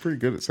 You're pretty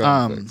good at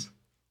sound effects.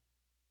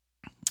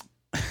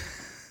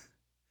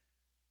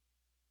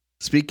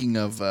 Speaking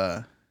of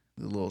the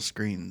little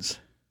screens,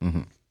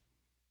 mm-hmm.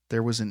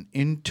 There was an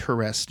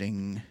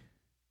interesting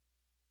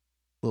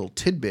little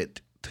tidbit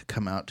to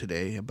come out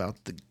today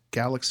about the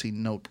Galaxy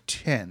Note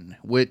 10,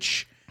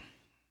 which,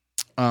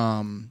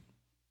 for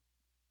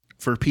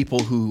people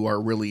who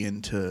are really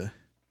into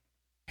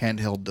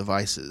handheld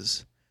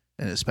devices,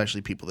 and especially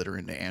people that are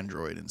into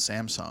Android and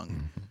Samsung,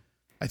 mm-hmm.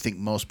 I think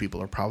most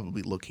people are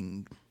probably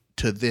looking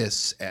to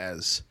this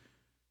as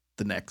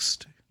the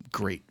next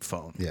great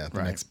phone. Yeah,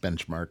 the next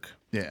benchmark.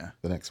 Yeah.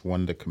 The next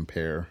one to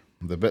compare.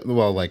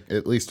 Like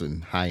at least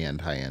in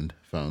high-end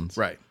phones.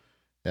 Right.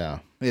 Yeah.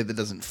 Yeah, that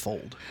doesn't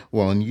fold.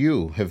 Well, and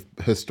you have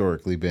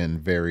historically been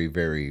very,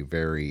 very,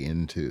 very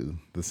into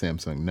the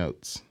Samsung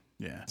Notes.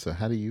 Yeah. So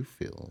how do you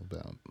feel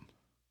about?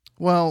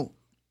 Well,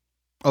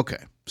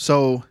 okay.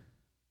 So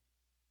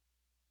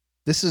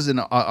this is an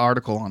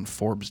article on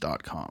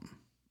Forbes.com.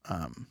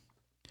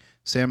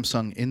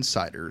 Samsung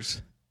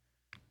insiders,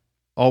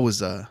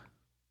 always a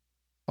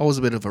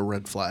bit of a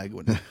red flag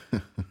when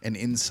an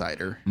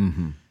insider.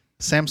 Mm-hmm.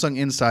 Samsung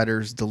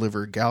insiders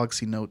deliver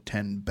Galaxy Note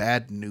 10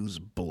 bad news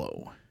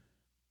blow.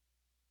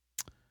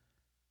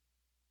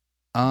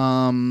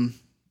 Let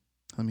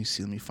me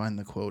see. Let me find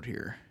the quote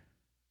here.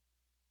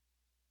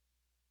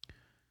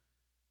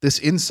 This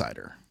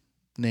insider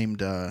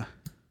named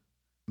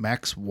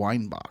Max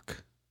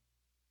Weinbach.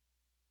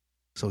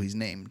 So he's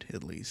named,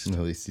 at least. At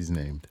least he's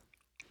named.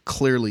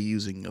 Clearly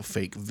using a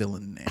fake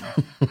villain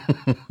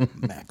name.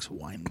 Max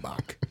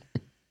Weinbach.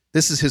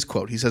 This is his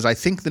quote. He says, "I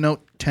think the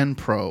Note 10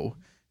 Pro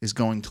is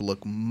going to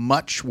look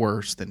much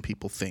worse than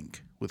people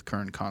think with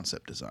current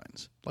concept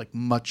designs. Like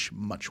much,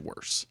 much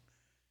worse."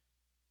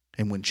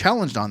 And when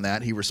challenged on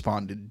that, he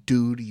responded,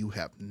 "Dude, you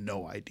have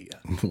no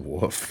idea."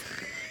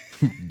 Woof.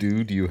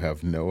 Dude, you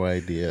have no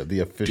idea. The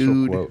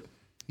official quote.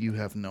 You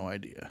have no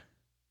idea.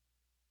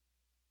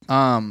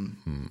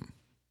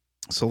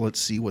 So let's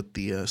see what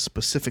the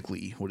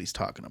specifically what he's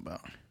talking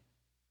about.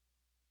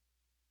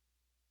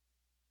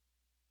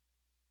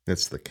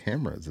 It's the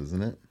cameras,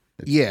 isn't it?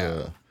 It's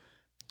yeah.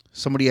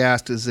 Somebody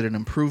asked, is it an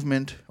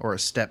improvement or a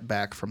step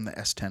back from the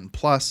S10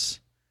 Plus?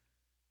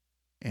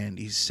 And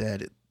he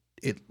said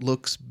it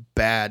looks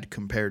bad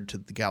compared to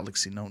the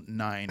Galaxy Note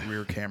 9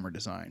 rear camera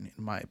design,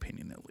 in my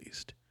opinion at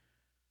least.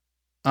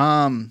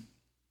 I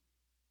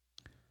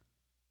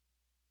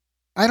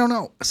don't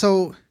know.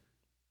 So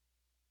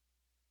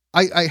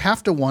I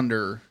have to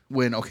wonder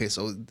when, okay,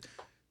 so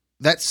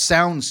that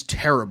sounds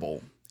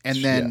terrible.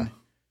 And then,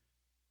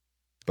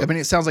 I mean,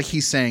 it sounds like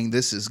he's saying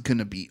this is going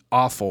to be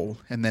awful.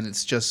 And then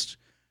it's just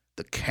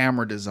the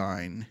camera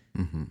design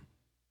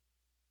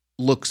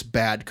looks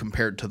bad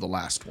compared to the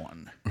last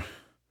one.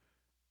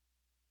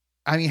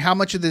 I mean, how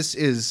much of this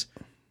is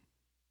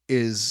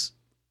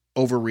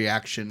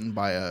overreaction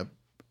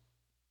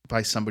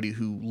by somebody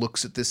who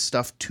looks at this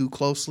stuff too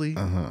closely?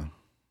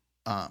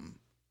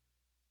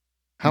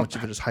 How much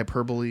of it is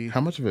hyperbole? How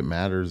much of it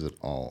matters at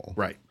all?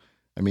 Right.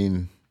 I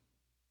mean,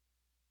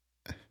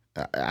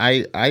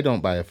 I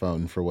don't buy a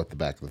phone for what the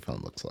back of the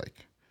phone looks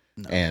like.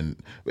 No. And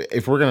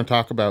if we're going to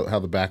talk about how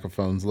the back of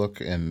phones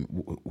look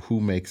and who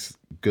makes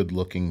good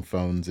looking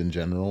phones in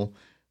general,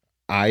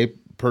 I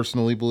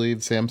personally believe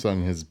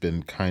Samsung has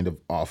been kind of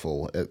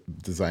awful at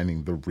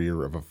designing the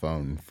rear of a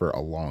phone for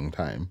a long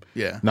time.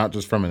 Yeah. Not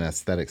just from an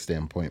aesthetic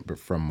standpoint, but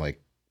from like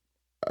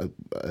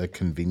a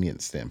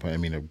convenience standpoint. I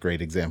mean, a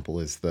great example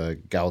is the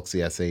Galaxy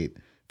S8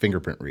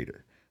 fingerprint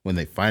reader. When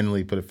they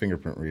finally put a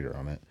fingerprint reader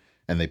on it,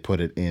 and they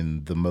put it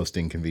in the most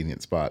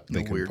inconvenient spot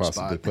they could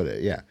possibly put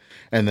it. Yeah.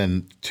 And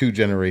then 2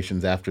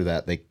 generations after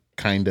that, they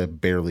kind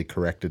of barely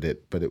corrected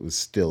it, but it was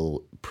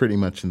still pretty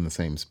much in the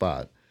same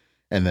spot.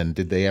 And then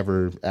did they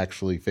ever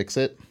actually fix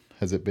it?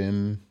 Has it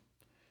been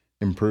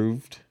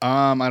improved?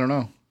 I don't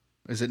know.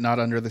 Is it not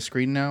under the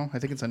screen now? I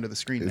think it's under the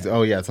screen now.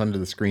 Oh, yeah. It's under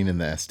the screen in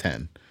the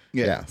S10.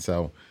 Yeah.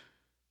 So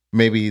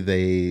maybe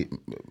they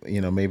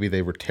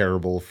were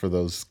terrible for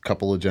those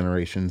couple of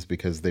generations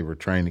because they were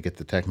trying to get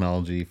the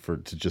technology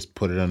to just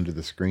put it under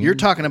the screen. You're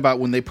talking about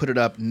when they put it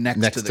up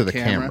next to the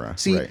camera.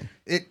 See, right.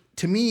 It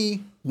to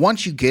me,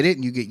 once you get it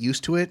and you get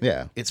used to it,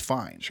 it's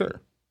fine.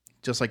 Sure.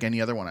 Just like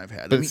any other one I've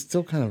had. But it's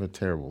still kind of a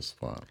terrible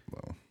spot,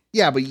 though.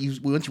 Yeah, but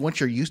once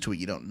you're used to it,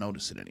 you don't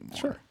notice it anymore.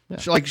 Sure. Yeah.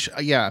 So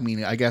I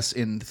mean, I guess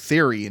in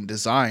theory and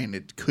design,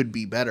 it could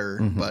be better,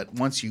 but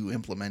once you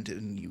implement it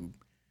and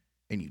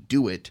you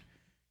do it,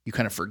 you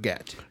kind of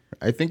forget.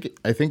 I think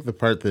the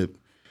part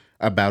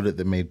about it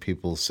that made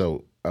people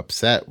so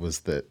upset was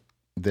that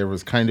there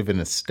was kind of an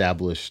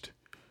established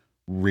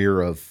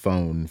rear of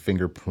phone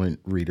fingerprint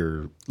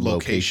reader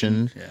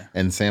location. Yeah.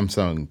 And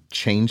Samsung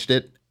changed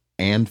it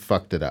and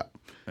fucked it up.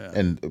 Yeah.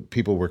 And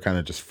people were kind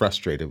of just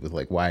frustrated with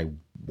like, why?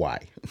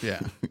 Yeah.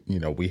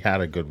 We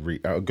had a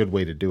good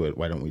way to do it.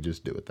 Why don't we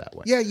just do it that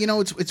way? Yeah.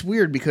 It's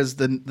weird because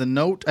the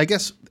Note, I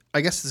guess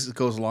this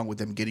goes along with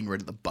them getting rid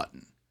of the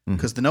button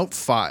because the Note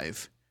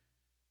 5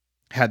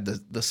 had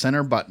the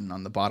center button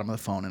on the bottom of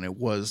the phone, and it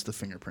was the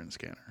fingerprint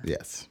scanner.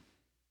 Yes.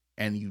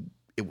 And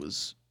it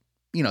was,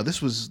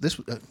 this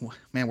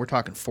man, we're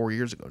talking 4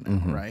 years ago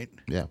now, right?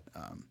 Yeah.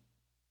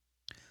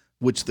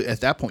 Which at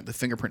that point, the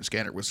fingerprint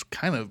scanner was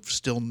kind of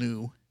still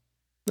new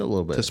a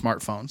little bit to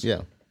smartphones.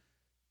 Yeah.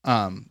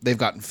 They've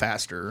gotten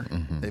faster.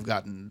 They've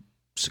gotten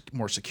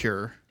more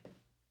secure.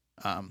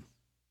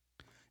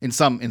 In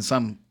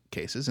some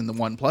cases, in the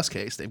OnePlus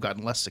case, they've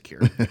gotten less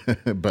secure.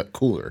 But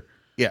cooler.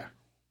 Yeah.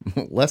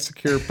 Less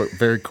secure, but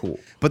very cool.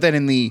 But then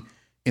in the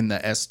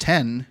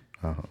S10,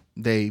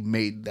 they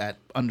made that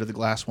under the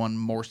glass one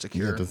more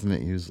secure. Yeah, doesn't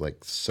it use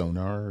like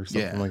sonar or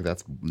something like that?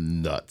 That's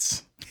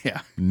nuts.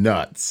 Yeah.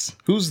 Nuts.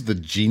 Who's the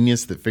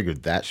genius that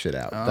figured that shit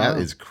out? That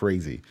is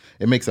crazy.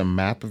 It makes a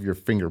map of your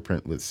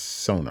fingerprint with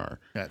sonar.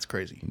 That's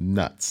crazy.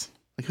 Nuts.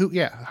 Like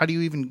how do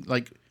you even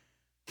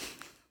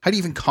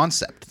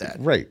concept that?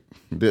 Right.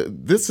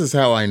 This is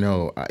how I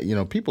know,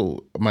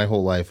 people my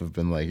whole life have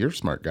been like, you're a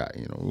smart guy.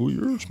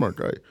 You're a smart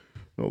guy.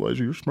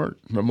 Elijah, you're smart.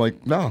 And I'm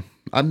like, no,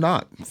 I'm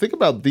not. Think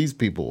about these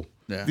people.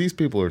 Yeah. These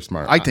people are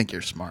smart. I think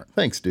you're smart.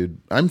 Thanks,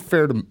 dude. I'm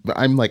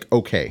like,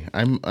 okay.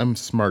 I'm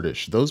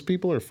smartish. Those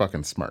people are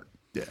fucking smart.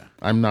 Yeah.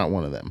 I'm not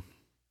one of them.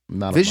 I'm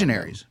not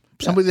visionaries.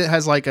 Somebody that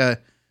has like a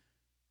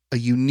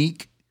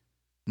unique,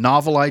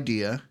 novel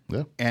idea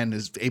and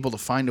is able to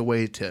find a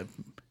way to,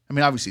 I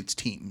mean, obviously it's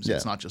teams. Yeah.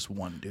 It's not just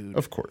one dude.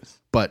 Of course.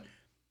 But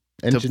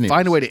engineers. To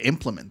find a way to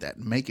implement that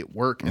and make it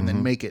work and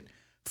then make it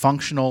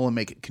functional and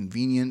make it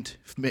convenient,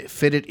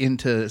 fit it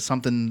into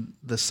something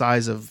the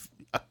size of,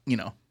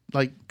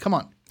 like, come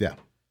on. Yeah.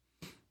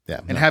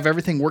 And have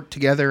everything work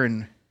together,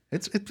 and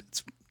it's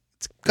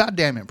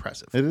goddamn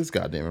impressive. It is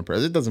goddamn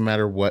impressive. It doesn't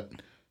matter what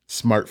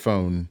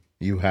smartphone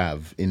you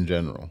have in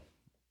general.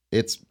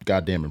 It's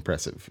goddamn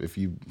impressive. If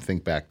you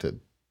think back to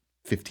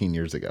 15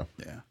 years ago.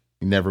 Yeah.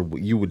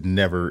 You would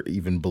never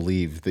even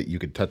believe that you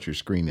could touch your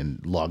screen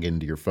and log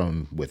into your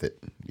phone with it.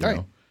 You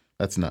know?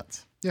 That's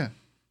nuts. Yeah.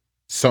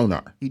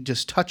 Sonar. You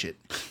just touch it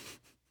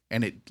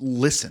and it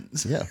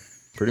listens. Yeah,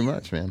 pretty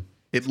much, man.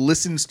 It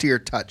listens to your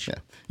touch. Yeah.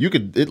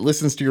 It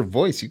listens to your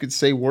voice. You could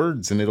say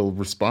words and it'll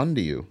respond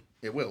to you.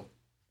 It will.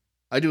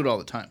 I do it all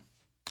the time.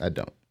 I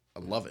don't. I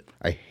love it.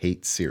 I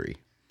hate Siri.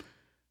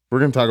 We're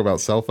going to talk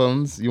about cell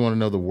phones. You want to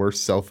know the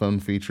worst cell phone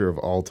feature of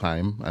all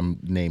time? I'm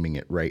naming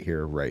it right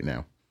here, right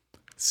now.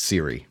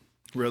 Siri.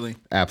 Really?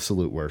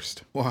 Absolute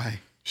worst. Why?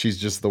 She's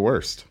just the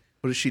worst.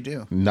 What does she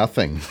do?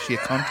 Nothing. Is she a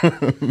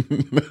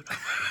cunt?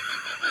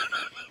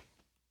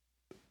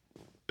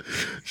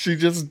 She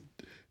just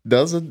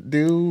doesn't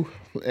do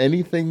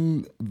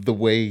anything the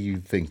way you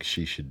think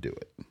she should do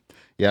it.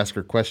 You ask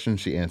her questions,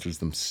 she answers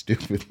them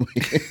stupidly.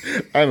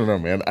 I don't know,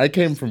 man. I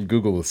came from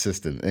Google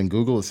Assistant, and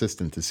Google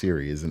Assistant to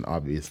Siri is an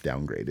obvious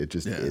downgrade. It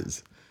just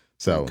is.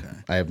 So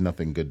I have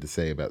nothing good to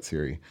say about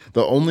Siri.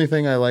 The only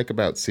thing I like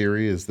about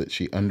Siri is that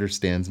she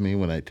understands me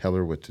when I tell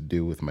her what to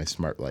do with my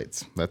smart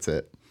lights. That's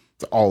it.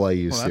 That's all I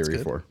use Siri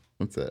for.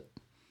 That's it.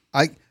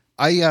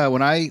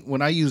 When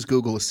I use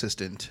Google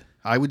Assistant,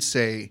 I would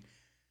say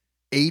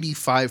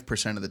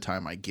 85% of the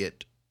time I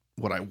get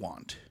what I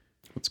want.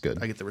 That's good.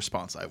 I get the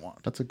response I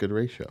want. That's a good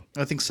ratio.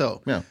 I think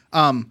so. Yeah.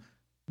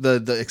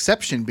 The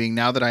exception being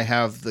now that I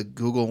have the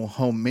Google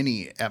Home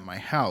Mini at my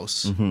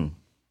house,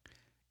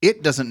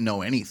 it doesn't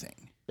know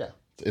anything. Yeah.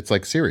 It's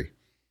like Siri.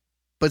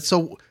 But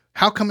so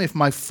how come if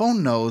my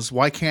phone knows,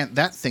 why can't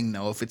that thing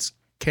know?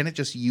 Can it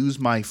just use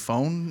my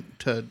phone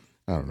to?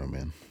 I don't know,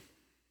 man.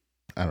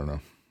 I don't know.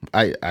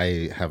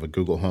 I have a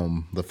Google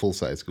Home, the full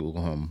size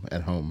Google Home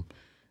at home,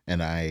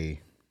 and I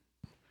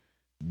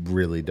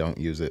really don't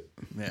use it.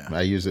 Yeah.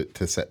 I use it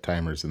to set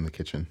timers in the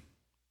kitchen.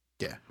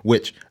 Yeah.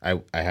 Which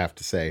I have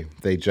to say,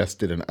 they just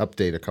did an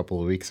update a couple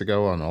of weeks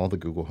ago on all the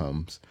Google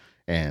Homes.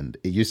 And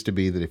it used to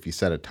be that if you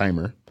set a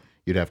timer,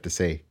 you'd have to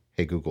say,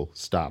 "Hey, Google,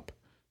 stop,"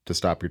 to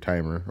stop your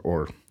timer,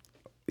 or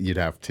you'd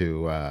have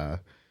to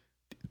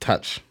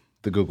touch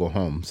the Google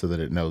Home so that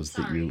it knows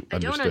that you understood. I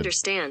don't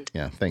understand.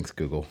 Yeah, thanks,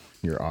 Google.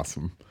 You're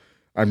awesome.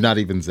 I'm not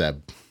even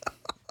Zeb.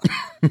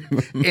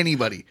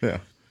 Anybody. Yeah,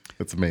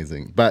 it's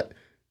amazing. But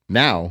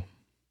now,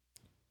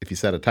 if you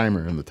set a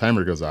timer and the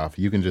timer goes off,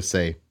 you can just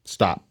say,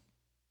 "Stop,"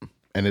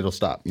 and it'll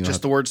stop. You know,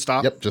 just the word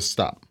stop? Yep, just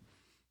stop.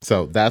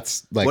 So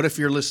that's like... What if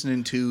you're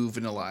listening to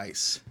Vanilla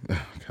Ice?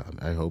 Oh, God,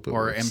 I hope it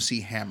Or works.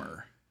 MC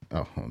Hammer.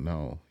 Oh,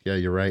 no. Yeah,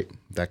 you're right.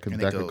 That could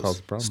cause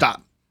a problem.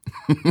 Stop.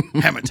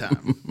 Hammer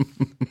time.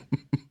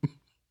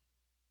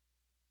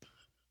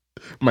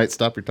 Might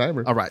stop your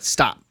timer. All right,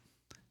 stop.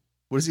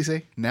 What does he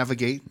say?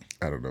 Navigate?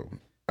 I don't know.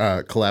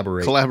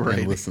 Collaborate.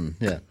 And listen.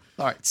 Yeah.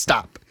 All right,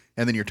 stop.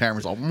 And then your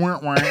timer's all...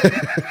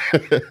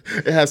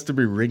 It has to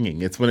be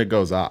ringing. It's when it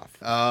goes off.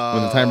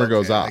 When the timer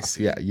goes off.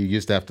 Yeah, you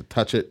used to have to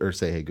touch it or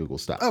say, "Hey, Google,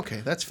 stop."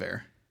 Okay, that's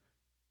fair.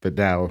 But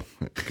now,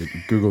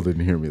 Google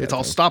didn't hear me that It's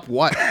all time. stop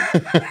what?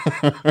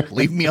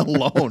 Leave me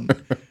alone.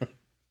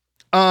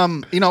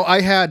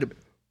 I had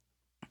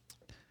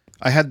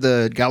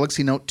the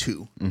Galaxy Note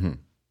 2. Mm-hmm.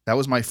 That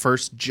was my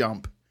first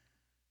jump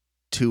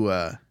to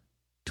a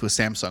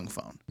Samsung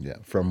phone. Yeah,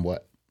 from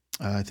what?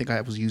 I think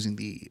I was using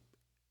the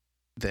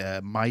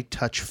My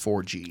Touch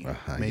 4G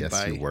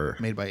you were.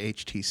 made by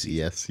HTC.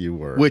 Yes, you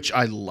were. Which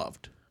I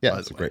loved. Yeah, that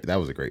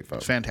was a great phone.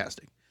 It's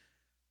fantastic.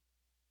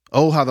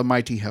 Oh, how the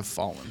mighty have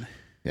fallen.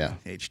 Yeah.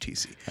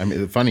 HTC. I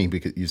mean, it's funny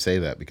because you say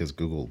that because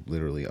Google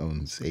literally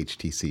owns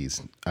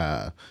HTC's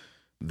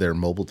their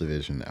mobile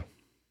division now.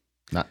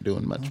 Not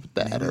doing much with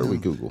that, are we,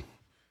 Google?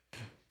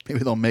 Maybe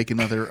they'll make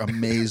another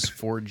Amaze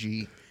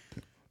 4G.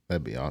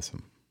 That'd be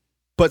awesome.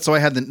 But so I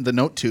had the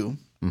Note 2,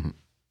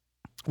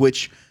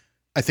 which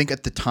I think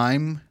at the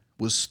time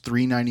was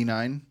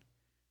 $399.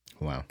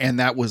 Wow. And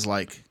that was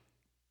like,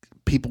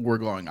 people were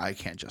going, I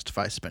can't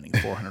justify spending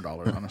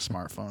 $400 on a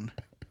smartphone.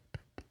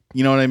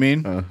 You know what I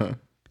mean? Uh-huh.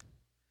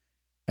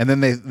 And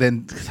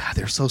then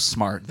they're so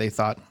smart. They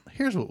thought,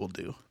 here's what we'll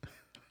do.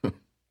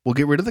 We'll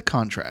get rid of the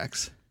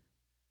contracts.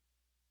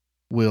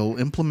 We'll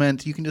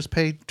implement, you can just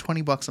pay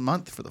 $20 a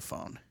month for the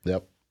phone.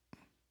 Yep.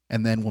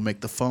 And then we'll make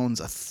the phones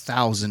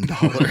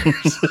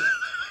 $1,000.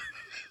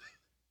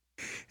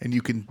 And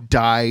you can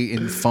die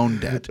in phone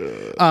debt.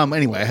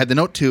 Anyway, I had the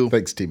Note 2.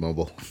 Thanks,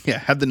 T-Mobile. Yeah,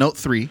 had the Note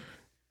 3.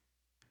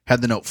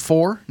 Had the Note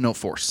 4. Note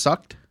 4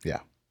 sucked. Yeah.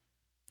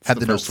 Had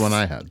the first one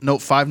I had.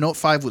 Note 5. Note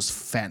 5 was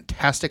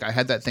fantastic. I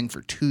had that thing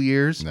for 2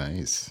 years.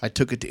 Nice. I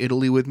took it to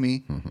Italy with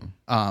me.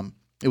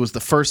 It was the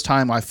first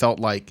time I felt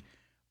like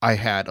I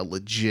had a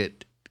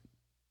legit,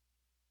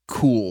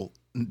 cool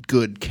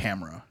good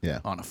camera Yeah.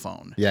 on a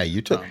phone. Yeah,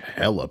 you took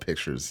hella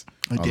pictures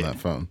on did. that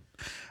phone.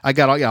 I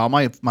got all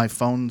my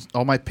phones,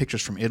 all my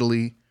pictures from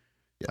Italy.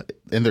 Yeah.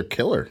 And they're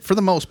killer. For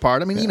the most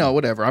part. I mean,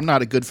 whatever. I'm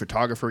not a good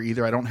photographer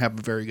either. I don't have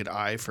a very good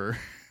eye for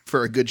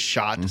a good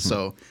shot,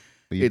 so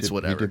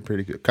whatever. You did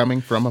pretty good.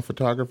 Coming from a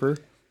photographer,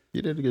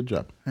 you did a good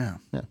job. Yeah.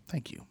 Yeah.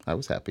 Thank you. I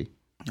was happy.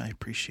 I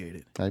appreciate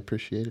it. I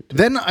appreciate it too.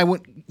 Then I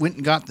went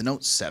and got the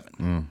Note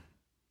 7.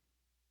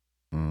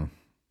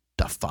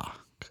 The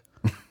fuck.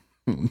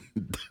 Man.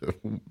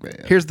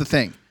 Here's the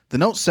thing. The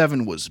Note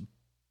 7 was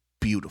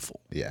beautiful.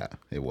 Yeah,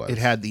 it was. It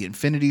had the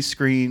infinity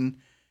screen.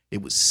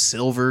 It was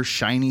silver,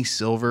 shiny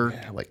silver.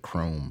 Yeah, like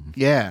chrome.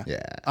 Yeah.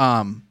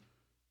 Yeah.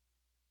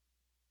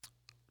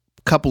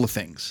 Couple of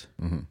things.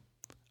 Mhm.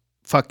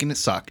 Fucking it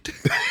sucked.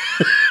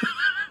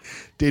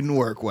 Didn't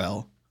work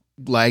well.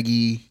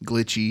 Laggy,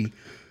 glitchy.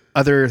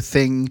 Other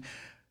thing,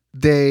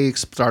 they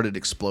started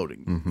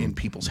exploding in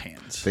people's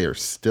hands. They are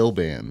still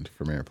banned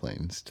from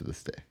airplanes to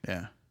this day.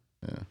 Yeah.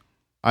 Yeah.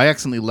 I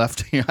accidentally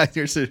left.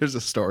 Here's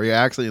a story.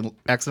 I actually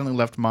accidentally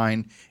left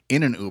mine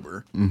in an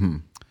Uber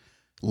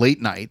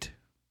late night.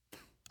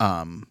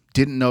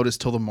 Didn't notice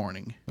till the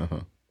morning.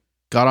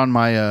 Got on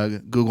my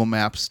Google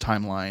Maps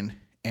timeline,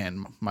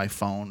 and my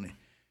phone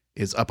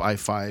is up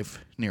I-5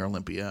 near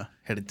Olympia,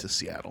 headed to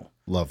Seattle.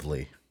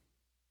 Lovely.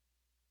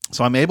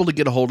 So I'm able to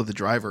get a hold of the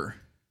driver,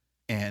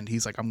 and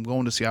he's like, "I'm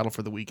going to Seattle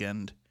for the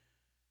weekend.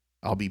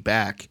 I'll be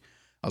back."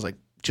 I was like,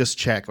 "Just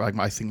check." Like,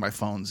 I think my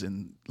phone's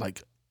in,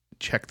 like,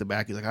 check the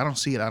back. He's like, I don't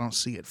see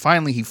it.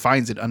 Finally, he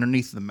finds it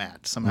underneath the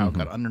mat. Somehow it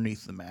got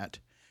underneath the mat.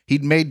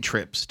 He'd made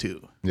trips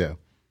too. Yeah.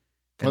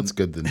 That's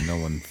good that no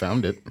one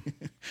found it.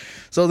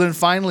 So then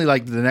finally,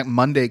 like, the next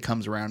Monday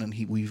comes around, and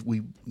we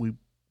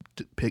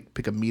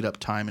pick a meetup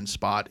time and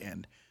spot,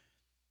 and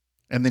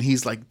then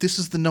he's like, "This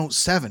is the Note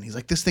 7." He's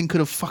like, "This thing could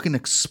have fucking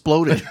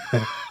exploded."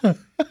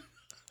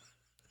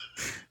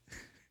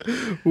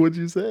 What'd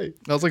you say?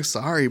 I was like,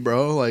 "Sorry,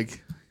 bro.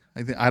 Like,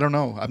 I don't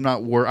know. I'm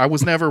not I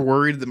was never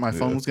worried that my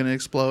phone was going to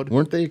explode."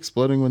 Weren't they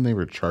exploding when they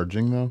were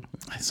charging though?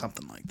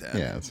 Something like that.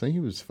 Yeah, so he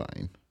was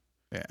fine.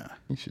 Yeah.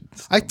 He should.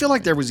 I feel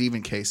like there was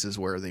even cases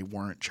where they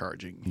weren't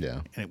charging.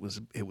 Yeah. And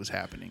it was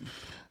happening.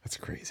 That's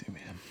crazy,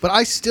 man. But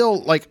I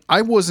still, like,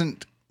 I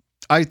wasn't.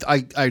 I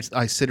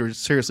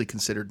seriously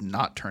considered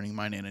not turning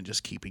mine in and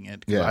just keeping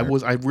it. Yeah.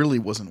 I really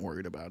wasn't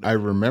worried about it. I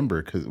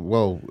remember because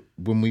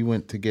when we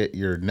went to get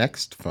your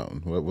next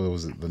phone, what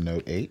was it? The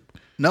Note 8?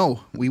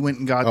 No, we went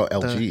and got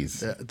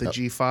LGs. the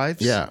G5s.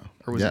 Yeah.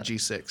 Or was it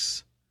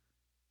G6?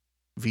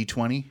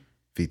 V20?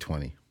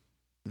 V20.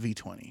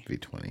 V20.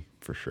 V20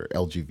 for sure.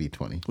 LG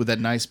V20 with that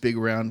nice big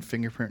round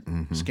fingerprint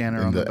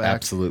scanner in on the back.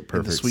 Absolute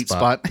perfect the sweet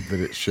spot that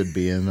it should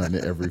be in on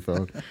every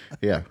phone.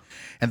 Yeah.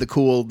 And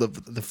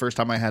the first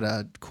time I had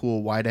a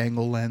cool wide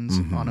angle lens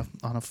on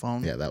a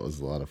phone. Yeah, that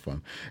was a lot of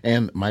fun.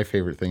 And my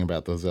favorite thing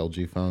about those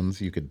LG phones,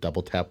 you could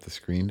double tap the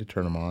screen to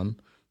turn them on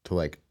to,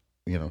 like,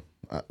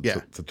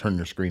 to turn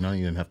your screen on.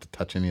 You didn't have to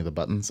touch any of the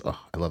buttons. Oh,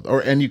 I love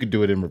that. And you could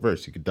do it in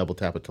reverse. You could double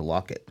tap it to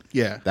lock it.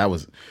 Yeah. That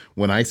was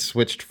when I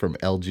switched from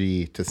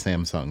LG to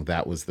Samsung.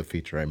 That was the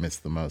feature I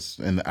missed the most.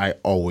 And I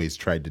always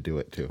tried to do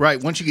it too.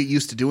 Right. Once you get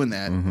used to doing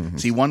that,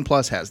 see,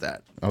 OnePlus has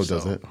that. Oh,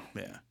 does it?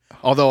 Yeah.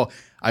 Although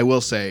I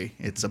will say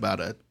it's about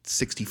a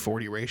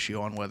 60-40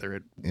 ratio on whether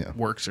it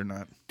works or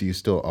not. Do you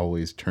still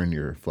always turn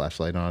your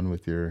flashlight on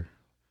with your...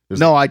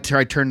 No, I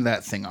turned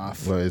that thing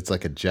off. Well, it's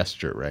like a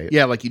gesture, right?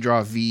 Yeah, like you draw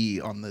a V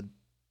on the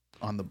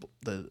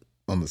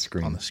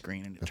screen. On the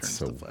screen, and it turns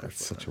the flashlight.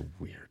 That's such a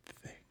weird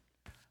thing.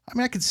 I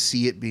mean, I could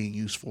see it being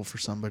useful for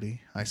somebody,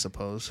 I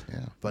suppose.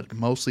 Yeah. But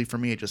mostly for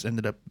me, it just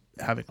ended up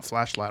having a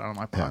flashlight on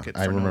my pocket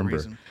for no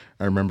reason.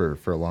 I remember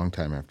for a long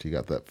time after you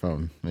got that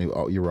phone,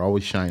 you were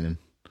always shining.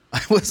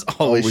 I was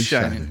always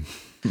shining.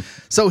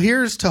 So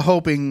here's to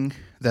hoping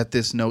that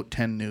this Note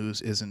 10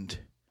 news isn't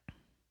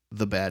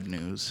the bad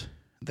news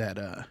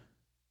that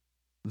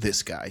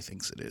this guy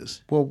thinks it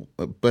is. Well,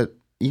 but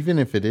even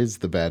if it is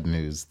the bad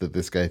news that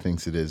this guy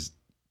thinks it is,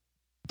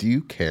 do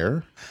you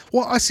care?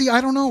 Well, I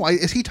don't know.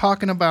 Is he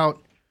talking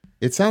about...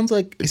 It sounds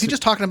like... Is he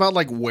just talking about,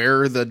 like,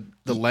 where the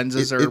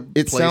lenses are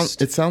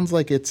placed? It sounds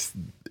like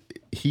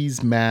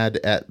he's mad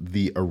at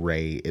the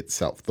array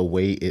itself, the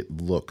way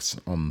it looks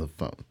on the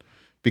phone.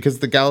 Because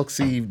the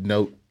Galaxy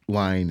Note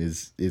line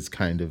is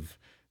kind of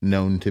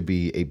known to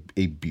be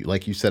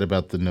like you said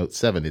about the Note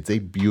 7, it's a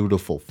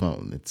beautiful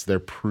phone. It's their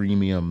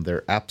premium,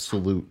 their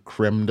absolute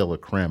creme de la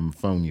creme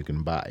phone you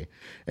can buy.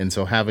 And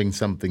so having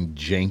something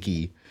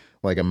janky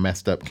like a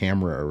messed up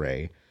camera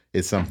array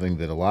is something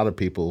that a lot of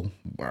people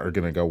are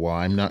going to go, well,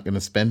 I'm not going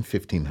to spend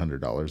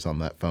 $1,500 on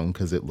that phone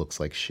because it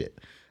looks like shit.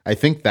 I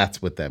think that's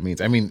what that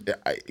means. I mean,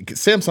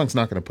 Samsung's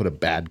not going to put a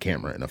bad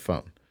camera in a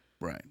phone.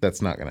 Right.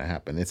 That's not going to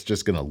happen. It's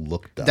just going to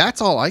look dumb. That's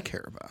all I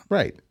care about.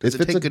 Right.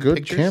 If it's a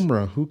good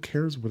camera, who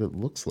cares what it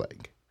looks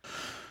like?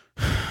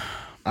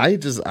 I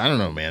don't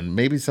know, man.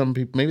 Maybe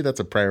that's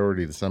a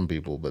priority to some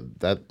people, but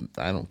that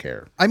I don't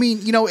care. I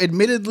mean,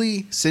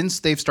 admittedly,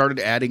 since they've started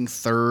adding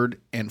third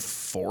and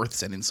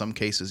fourths, and in some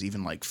cases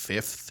even like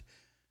fifth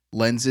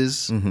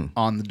lenses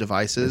on the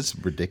devices.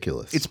 It's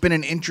ridiculous. It's been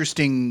an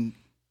interesting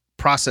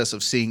process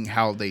of seeing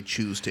how they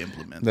choose to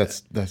implement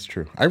That's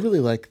true. I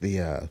really like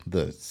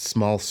the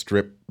small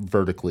strip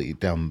vertically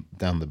down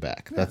the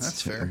back.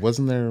 That's fair.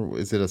 Wasn't there?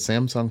 Is it a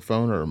Samsung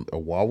phone or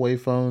a Huawei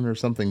phone or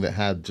something that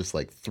had just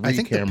like 3 I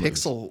think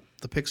cameras?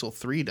 the Pixel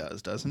 3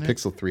 does, doesn't it?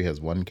 Pixel 3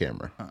 has one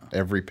camera.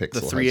 Every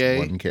Pixel The 3A?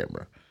 has one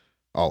camera.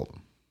 All of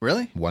them.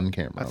 Really? One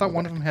camera. I thought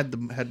one of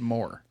them had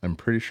more. I'm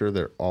pretty sure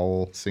they're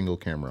all single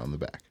camera on the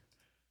back.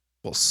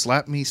 Well,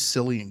 slap me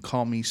silly and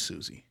call me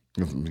Susie.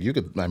 You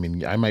could. I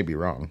mean, I might be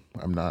wrong.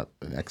 I'm not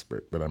an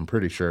expert, but I'm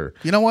pretty sure.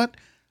 You know what?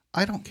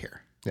 I don't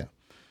care. Yeah.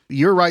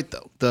 You're right,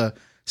 though. The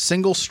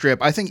single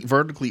strip, I think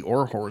vertically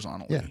or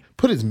horizontally. Yeah.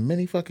 Put as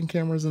many fucking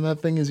cameras in that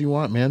thing as you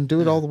want, man.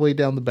 Do it all the way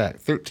down the back.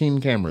 13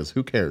 cameras.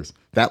 Who cares?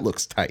 That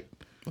looks tight.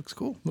 Looks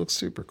cool. Looks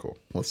super cool.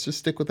 Let's just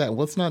stick with that.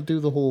 Let's not do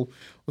the whole.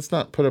 Let's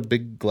not put a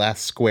big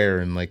glass square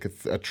and like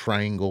a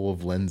triangle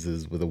of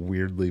lenses with a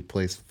weirdly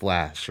placed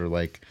flash or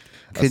like.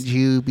 Could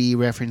you be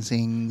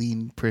referencing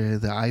the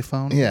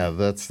iPhone?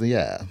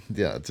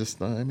 Yeah.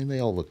 Just I mean, they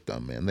all look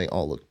dumb, man. They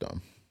all look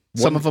dumb.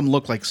 Some of them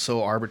look like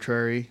so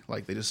arbitrary,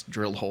 like they just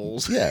drill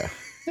holes. Yeah.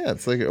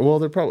 It's like, well,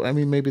 they're probably. I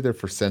mean, maybe they're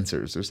for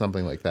sensors or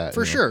something like that.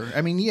 For sure.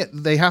 I mean, yeah,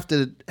 they have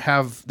to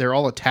have. They're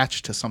all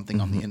attached to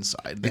something on the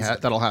inside.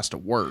 That all has to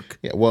work.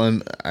 Yeah. Well,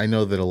 and I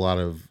know that a lot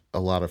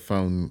of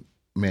phone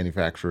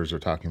manufacturers are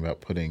talking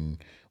about putting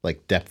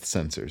like depth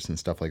sensors and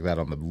stuff like that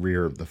on the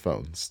rear of the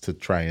phones to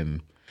try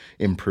and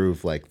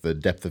improve like the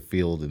depth of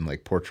field in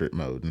like portrait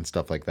mode and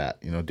stuff like that.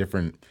 You know,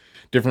 different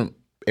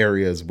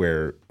areas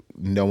where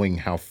knowing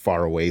how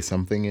far away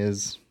something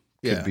is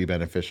could be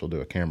beneficial to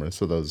a camera.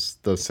 So those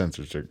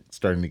sensors are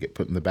starting to get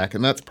put in the back,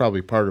 and that's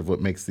probably part of what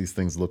makes these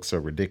things look so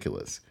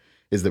ridiculous.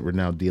 Is that we're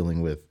now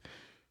dealing with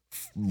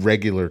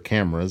regular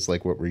cameras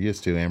like what we're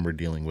used to, and we're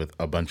dealing with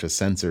a bunch of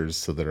sensors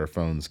so that our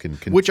phones can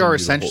continue which are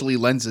essentially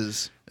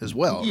lenses as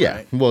well. Yeah.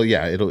 Right? Well,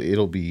 yeah.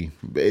 It'll be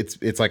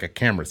it's like a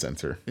camera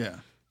sensor. Yeah.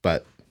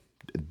 But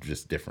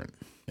just different.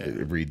 Yeah.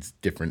 It reads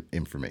different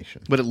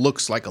information. But it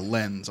looks like a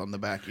lens on the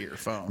back of your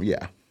phone.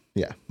 Yeah.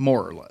 Yeah.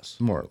 More or less.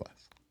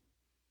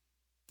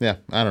 Yeah.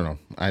 I don't know.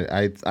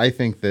 I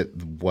think that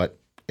what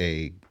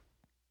a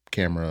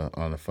camera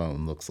on a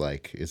phone looks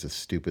like is a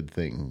stupid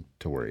thing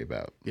to worry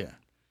about. Yeah.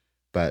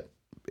 But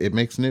it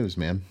makes news,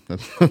 man.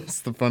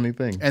 That's the funny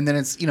thing. And then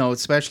it's,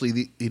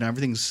 especially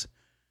everything's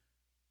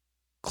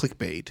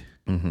clickbait.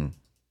 Mm-hmm.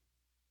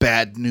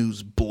 Bad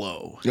news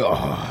blow.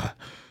 Oh,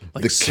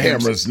 like the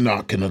camera's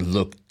not going to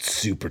look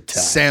super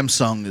tight.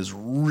 Samsung is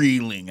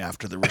reeling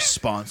after the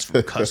response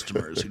from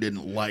customers who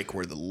didn't like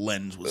where the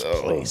lens was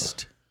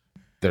placed.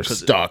 Their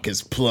stock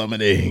is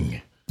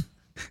plummeting.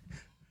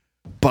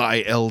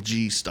 Buy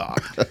LG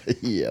stock.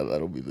 Yeah,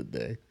 that'll be the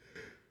day.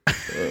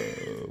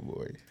 Oh,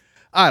 boy.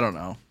 I don't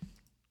know.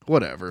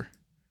 Whatever.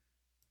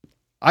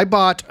 I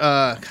bought,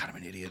 God, I'm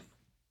an idiot.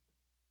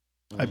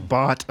 I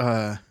bought,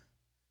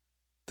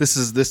 this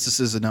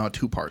is now a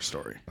 2-part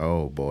story.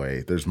 Oh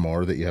boy, there's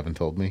more that you haven't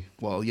told me.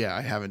 Well, yeah,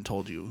 I haven't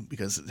told you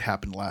because it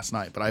happened last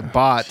night. But I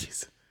bought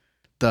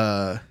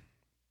the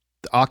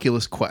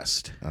Oculus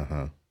Quest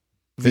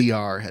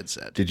VR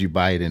headset. Did you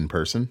buy it in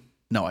person?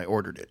 No, I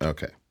ordered it.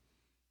 Okay,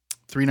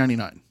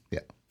 $399. Yeah,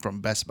 from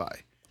Best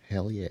Buy.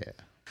 Hell yeah,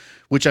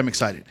 which I'm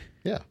excited.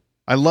 Yeah,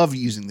 I love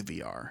using the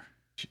VR.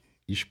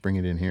 You should bring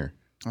it in here.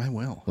 I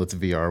will. Let's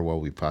VR while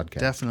we podcast.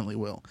 Definitely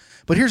will.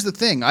 But here's the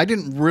thing. I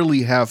didn't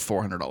really have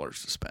 $400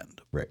 to spend.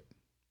 Right.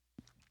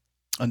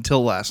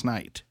 Until last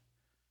night.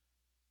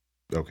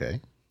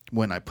 Okay.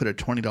 When I put a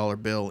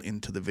 $20 bill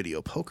into the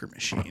video poker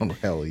machine. Oh,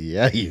 hell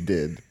yeah, you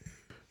did.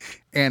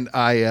 And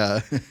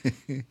I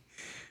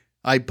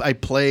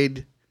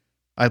played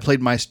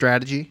my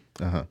strategy.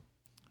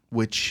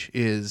 Which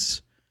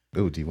is...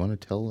 Oh, do you want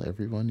to tell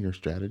everyone your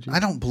strategy? I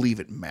don't believe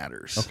it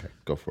matters. Okay,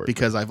 go for it.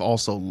 Because I've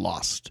also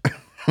lost.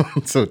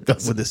 So it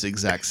doesn't. With this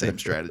exact same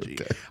strategy.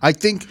 Okay. I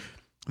think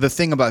the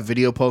thing about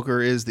video poker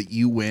is that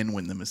you win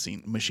when the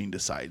machine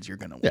decides you're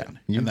going to win.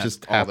 Yeah, you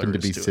just happen to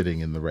be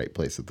sitting in the right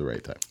place at the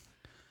right time.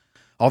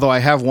 Although I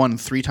have won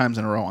 3 times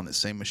in a row on this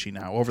same machine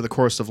now over the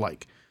course of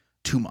like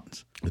 2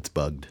 months. It's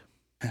bugged.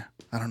 Yeah,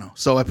 I don't know.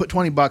 So I put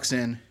 $20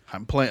 in.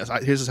 I'm playing.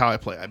 Here's how I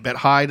play. I bet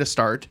high to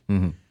start.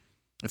 Mm-hmm.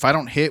 If I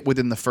don't hit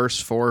within the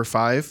first 4 or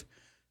 5,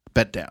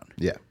 bet down.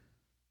 Yeah.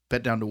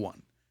 Bet down to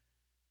 1.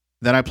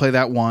 Then I play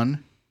that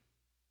 1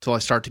 till I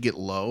start to get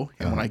low.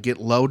 And when I get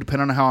low,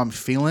 depending on how I'm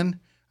feeling,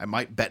 I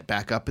might bet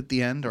back up at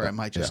the end or I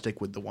might just stick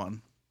with the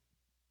 1.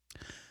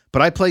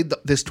 But I played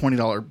this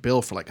 $20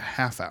 bill for like a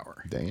half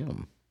hour.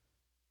 Damn.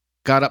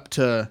 Got up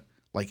to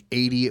like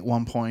 80 at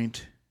one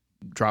point,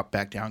 dropped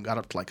back down, got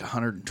up to like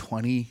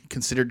 120,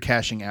 considered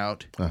cashing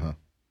out.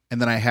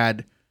 And then I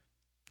had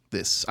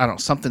this, I don't know,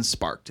 something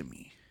sparked in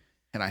me.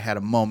 And I had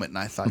a moment and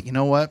I thought, you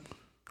know what?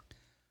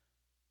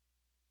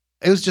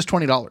 It was just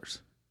 $20.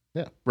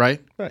 Yeah.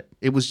 Right? Right.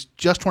 It was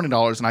just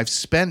 $20 and I've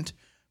spent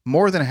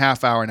more than a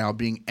half hour now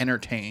being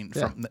entertained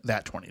from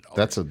that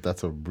 $20.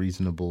 That's a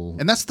reasonable.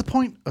 And that's the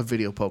point of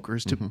video poker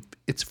is to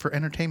it's for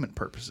entertainment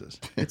purposes.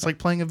 It's like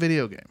playing a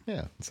video game.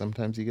 Yeah,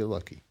 sometimes you get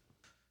lucky.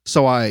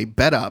 So I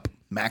bet up,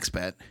 max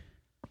bet,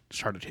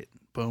 started hitting,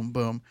 boom,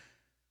 boom.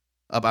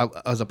 I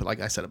was up at, like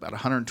I said, about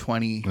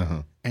 120,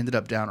 ended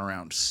up down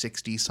around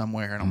 60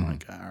 somewhere, and I'm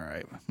like, all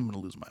right, I'm going to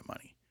lose my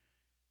money.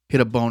 Hit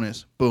a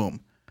bonus,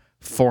 boom,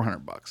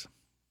 $400.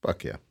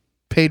 Fuck yeah.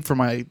 Paid for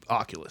my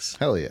Oculus.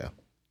 Hell yeah.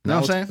 Know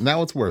what I'm saying?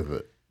 Now it's worth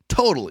it.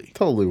 Totally.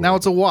 Totally worth Now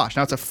it's a wash.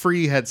 Now it's a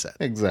free headset.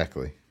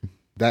 Exactly.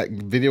 That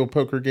video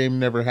poker game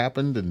never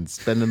happened, and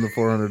spending the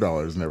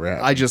 $400 never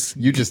happened.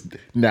 You just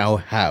now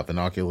have an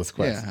Oculus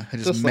Quest. Yeah, I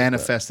just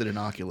manifested an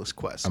Oculus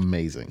Quest.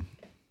 Amazing.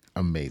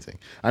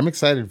 I'm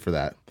excited for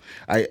that.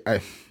 I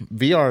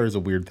VR is a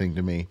weird thing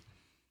to me,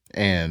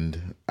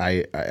 and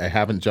I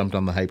haven't jumped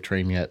on the hype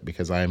train yet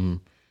because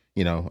I'm,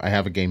 I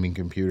have a gaming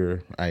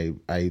computer.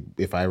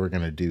 If I were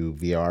gonna do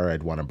VR,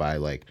 I'd want to buy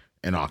like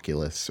an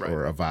Oculus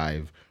or a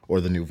Vive or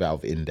the new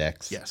Valve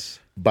Index. Yes,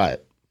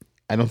 but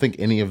I don't think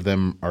any of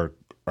them are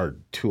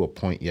to a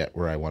point yet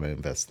where I want to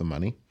invest the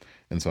money,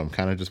 and so I'm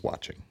kind of just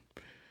watching.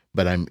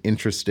 But I'm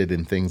interested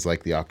in things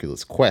like the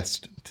Oculus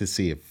Quest to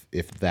see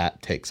if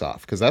that takes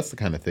off, because that's the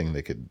kind of thing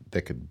that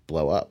could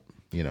blow up,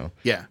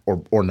 Yeah,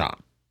 or not.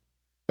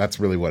 That's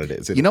really what it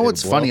is.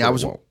 What's funny? I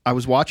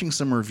was watching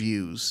some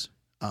reviews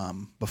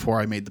before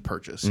I made the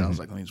purchase. I was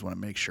like, I just want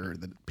to make sure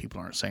that people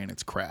aren't saying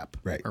it's crap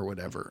or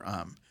whatever.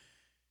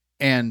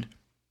 And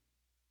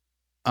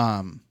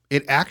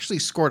it actually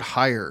scored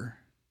higher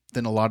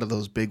than a lot of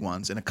those big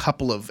ones in a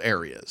couple of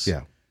areas.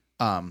 Yeah.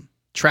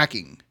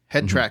 Tracking.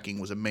 Head tracking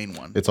was a main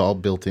one. It's all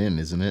built in,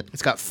 isn't it?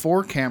 It's got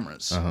 4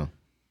 cameras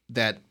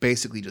that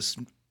basically just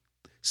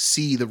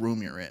see the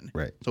room you're in.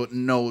 Right. So it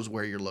knows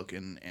where you're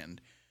looking.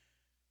 And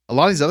a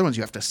lot of these other ones,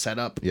 you have to set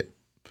up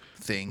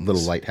things.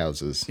 Little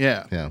lighthouses.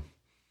 Yeah. Yeah.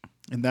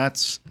 And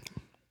that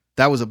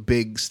was a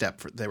big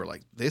step. They were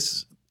like,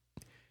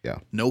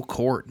 no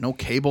cord, no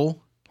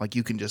cable. Like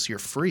you're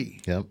free.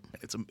 Yep.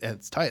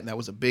 It's tight. And that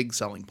was a big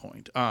selling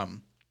point.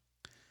 The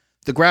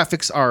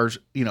graphics are,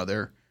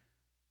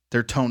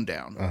 they're toned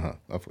down.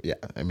 Yeah,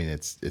 I mean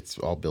it's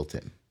all built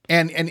in.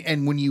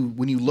 And when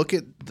you look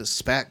at the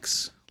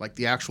specs, like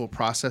the actual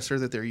processor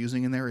that they're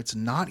using in there, it's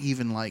not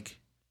even like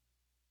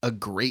a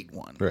great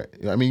one. Right.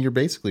 I mean, you're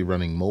basically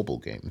running mobile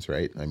games,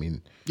 right? I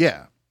mean,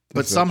 yeah.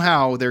 But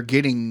somehow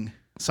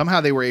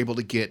they were able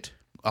to get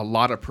a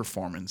lot of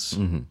performance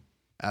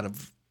out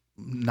of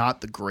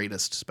not the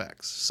greatest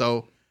specs.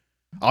 So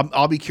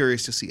I'll be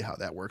curious to see how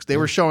that works. They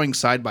were showing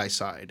side by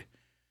side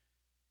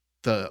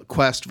the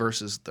Quest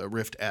versus the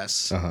Rift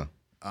S,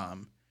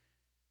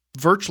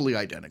 virtually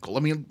identical. I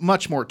mean,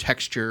 much more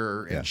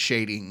texture and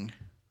shading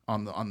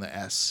on the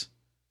S,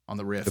 on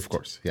the Rift. Of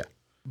course, yeah.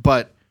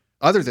 But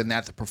other than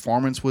that, the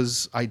performance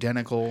was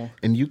identical.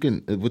 And you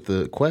can, with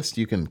the Quest,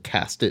 you can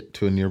cast it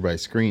to a nearby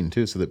screen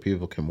too, so that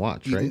people can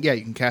watch, right?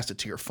 You can cast it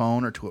to your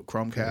phone or to a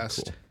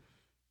Chromecast.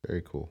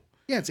 Very cool.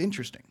 Yeah, it's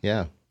interesting.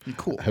 Yeah.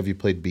 Cool. Have you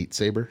played Beat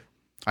Saber?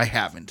 I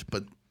haven't,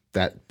 but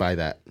buy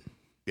that.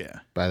 Yeah.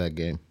 Buy that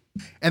game.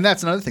 And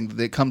that's another thing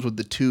that comes with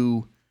the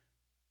 2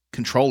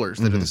 controllers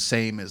that are the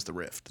same as the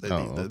Rift,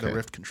 the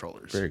Rift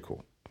controllers. Very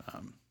cool.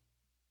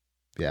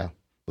 Yeah,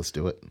 let's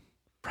do it.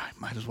 Right,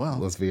 might as well.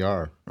 Let's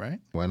VR. Right?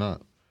 Why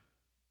not?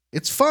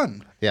 It's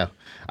fun. Yeah.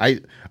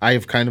 I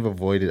have kind of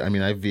avoided, I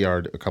mean, I've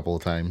VR'd a couple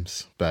of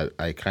times, but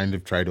I kind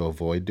of try to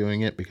avoid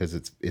doing it because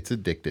it's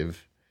addictive,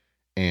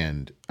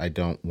 and I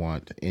don't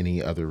want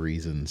any other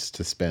reasons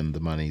to spend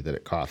the money that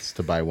it costs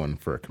to buy one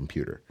for a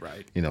computer.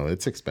 Right.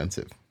 It's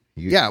expensive.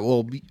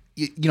 Well,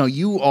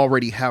 you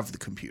already have the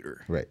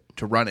computer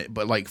to run it.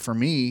 But like for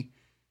me,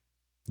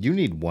 you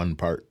need one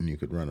part and you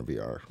could run a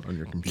VR on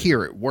your computer.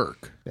 Here at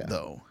work,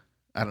 though,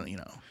 I don't,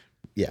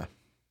 Yeah,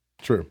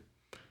 true.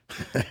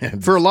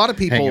 For a lot of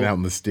people, hanging out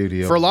in the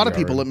studio. For a lot of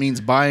people, it means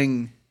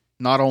buying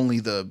not only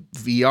the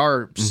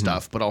VR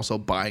stuff, but also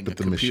buying a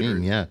computer.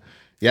 Machine. Yeah,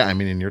 yeah. I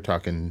mean, and you're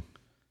talking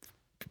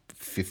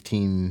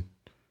 15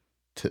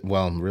 to,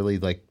 really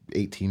like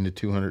 18 to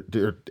 200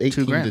 or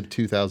 18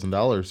 to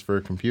 $2,000 for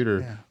a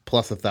computer,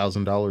 plus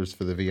 $1,000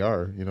 for the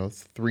VR.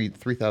 It's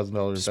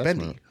 $3,000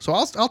 investment. So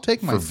I'll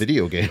take my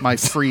video game, my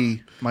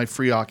free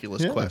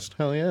Oculus Quest.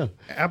 Hell yeah,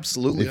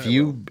 absolutely.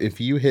 If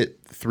you hit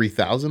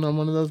 3,000 on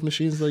one of those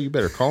machines, though, you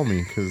better call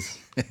me because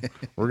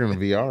we're gonna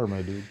VR,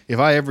 my dude. If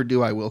I ever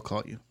do, I will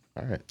call you.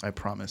 All right, I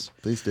promise.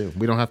 Please do.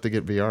 We don't have to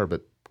get VR,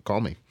 but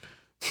call me.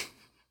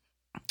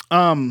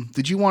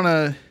 Did you want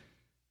to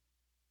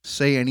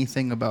say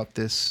anything about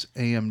this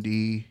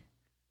AMD?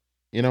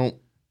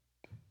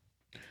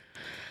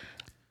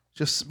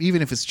 Just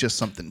even if it's just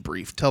something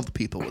brief, tell the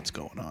people what's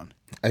going on.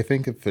 I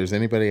think if there's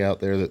anybody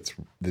out there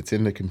that's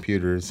into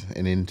computers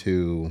and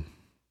into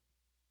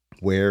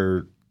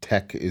where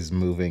tech is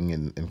moving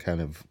and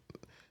kind of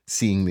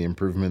seeing the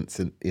improvements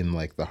in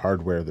like the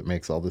hardware that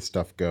makes all this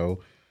stuff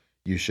go,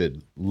 you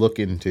should look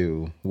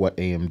into what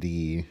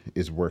AMD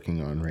is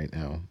working on right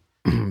now.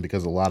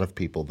 Because a lot of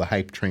people, the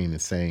hype train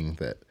is saying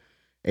that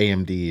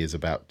AMD is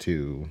about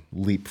to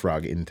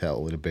leapfrog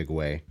Intel in a big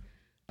way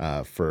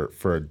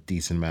for a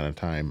decent amount of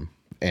time,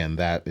 and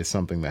that is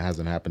something that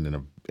hasn't happened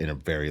in a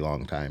very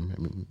long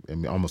time. I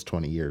mean, almost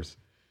 20 years.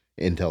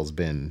 Intel's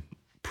been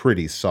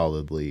pretty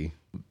solidly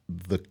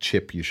the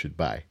chip you should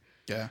buy.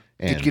 Yeah.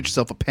 And Did you get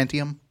yourself a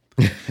Pentium?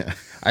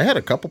 I had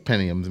a couple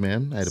Pentiums,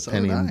 man. I had a So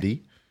Pentium did I.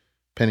 D,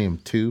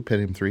 Pentium 2,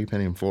 Pentium 3,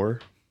 Pentium 4.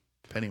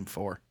 Pentium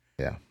 4.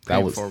 Yeah,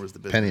 Pentium 4 was the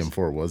business. Pentium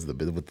 4 was the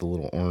bit with the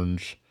little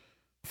orange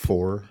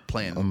 4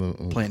 Playing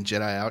on playing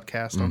Jedi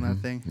Outcast on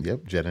that thing.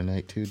 Yep, Jedi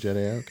Knight 2,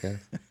 Jedi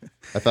Outcast.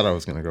 I thought I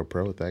was gonna go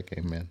pro with that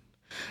game, man.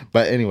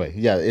 But anyway,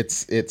 yeah,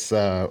 it's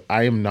I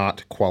am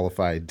not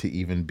qualified to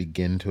even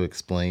begin to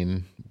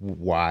explain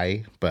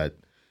why, but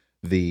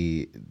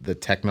the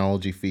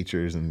technology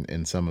features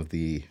and some of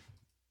the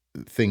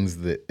things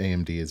that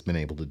AMD has been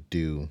able to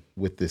do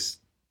with this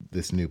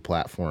new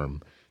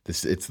platform,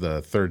 it's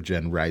the 3rd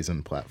gen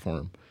Ryzen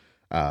platform,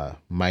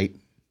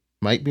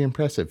 might be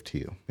impressive to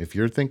you. If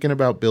you're thinking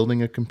about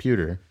building a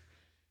computer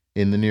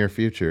in the near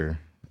future,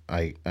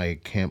 I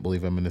can't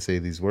believe I'm going to say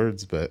these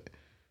words, but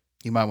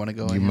You might want to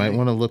go. you might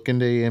want to look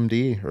into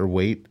AMD or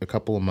wait a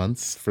couple of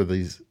months for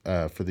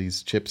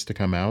these chips to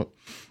come out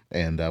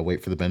and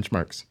wait for the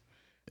benchmarks,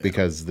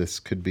 because this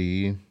could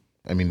be.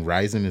 I mean,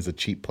 Ryzen is a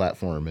cheap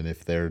platform, and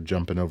if they're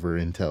jumping over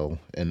Intel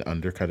and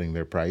undercutting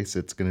their price,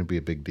 it's going to be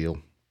a big deal.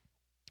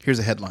 Here's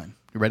a headline.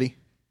 You ready?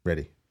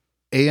 Ready?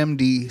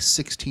 AMD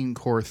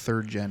 16-core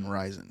 3rd gen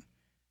Ryzen.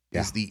 Yeah.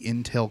 Is the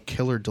Intel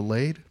killer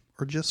delayed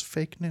or just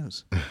fake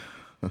news?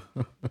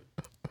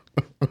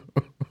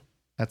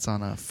 That's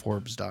on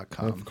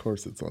Forbes.com. Of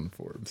course, it's on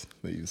Forbes.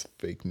 They use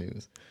fake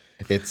news.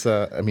 It's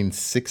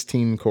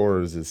 16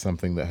 cores is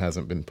something that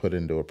hasn't been put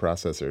into a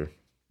processor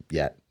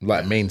yet,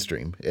 like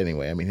mainstream.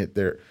 Anyway, I mean,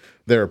 there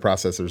are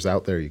processors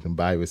out there you can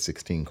buy with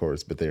 16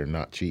 cores, but they are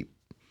not cheap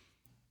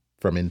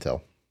from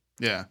Intel.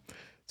 Yeah.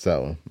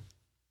 So,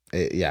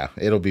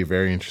 it'll be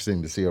very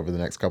interesting to see over the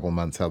next couple of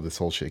months how this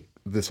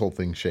whole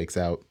thing shakes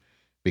out,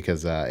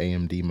 because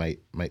AMD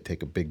might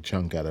take a big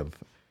chunk out of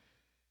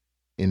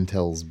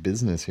Intel's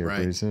business here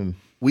pretty soon.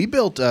 We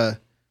built a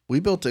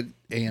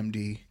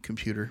AMD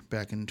computer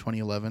back in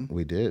 2011.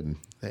 We did.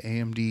 The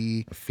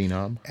AMD A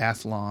Phenom.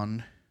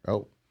 Athlon.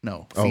 Oh,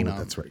 No, Oh, Phenom.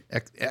 that's right.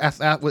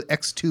 With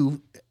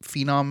X2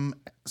 Phenom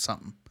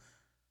something.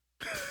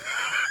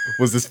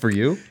 was this for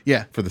you?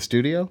 Yeah. For the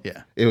studio?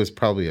 Yeah. It was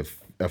probably a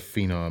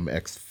Phenom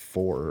X4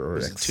 or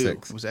was a X6. 2.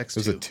 It was X2. It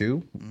was a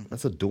 2?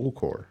 That's a dual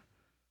core.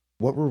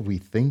 What were we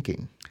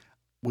thinking?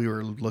 We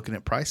were looking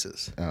at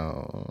prices,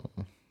 Oh,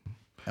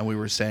 and we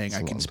were saying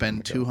That's a I can long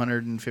spend time ago.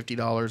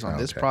 $250 on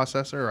this Okay.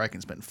 processor, or I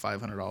can spend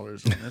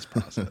 $500 on this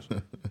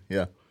processor.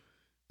 yeah.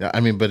 Yeah, I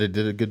mean, but it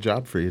did a good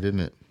job for you, didn't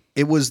it?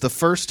 It was the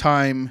first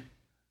time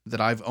that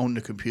I've owned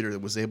a computer that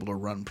was able to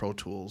run Pro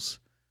Tools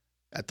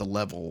at the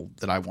level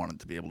that I wanted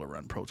to be able to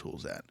run Pro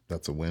Tools at,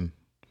 That's a win.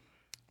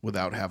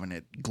 without having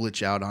it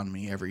glitch out on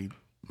me every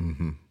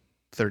Mm-hmm.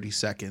 30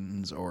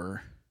 seconds,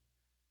 or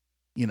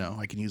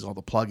I can use all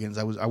the plugins.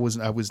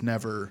 I was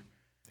never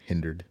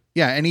Hindered.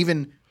 and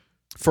even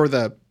for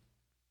the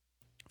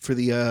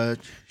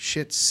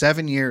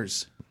 7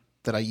 years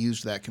that I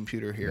used that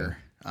computer here,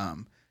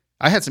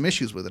 I had some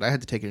issues with it. I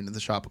had to take it into the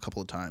shop a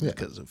couple of times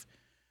because of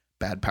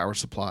bad power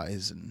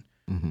supplies and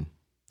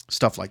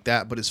stuff like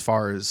that. But as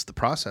far as the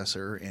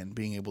processor and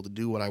being able to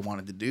do what I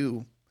wanted to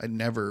do, it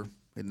never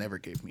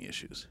gave me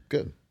issues.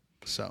 Good.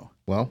 So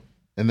Well,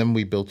 and then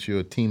we built you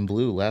a Team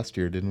Blue last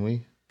year, didn't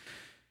we?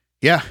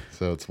 yeah,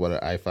 So it's what, an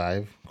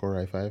i5, Core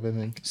i5, I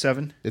think?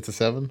 7 It's a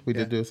 7? We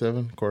did do a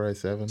 7? Core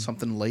i7?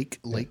 something Lake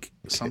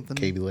something.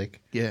 Kaby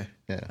Lake? Yeah,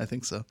 Yeah. I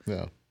think so.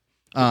 Yeah.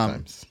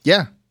 Times.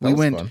 That we was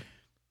went. fun.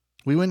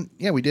 We went.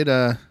 Yeah, we did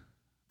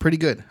pretty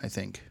good, I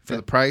think, for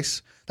the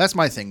price. That's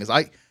my thing. Is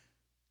I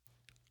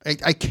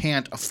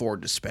can't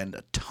afford to spend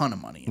a ton of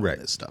money on Right.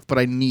 this stuff, but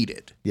I need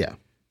it. Yeah.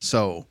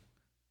 So,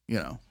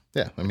 Yeah.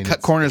 I mean,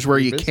 cut corners where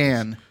you business.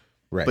 can,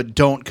 Right. but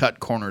don't cut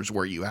corners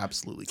where you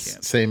absolutely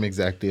can't. Same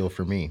exact deal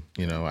for me.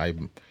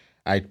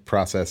 I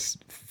process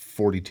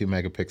 42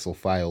 megapixel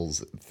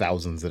files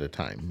thousands at a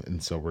time.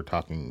 And so we're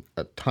talking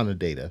a ton of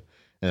data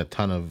and a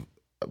ton of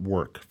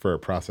work for a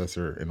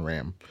processor and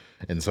RAM.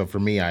 And so for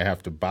me, I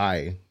have to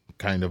buy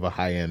kind of a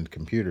high-end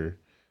computer,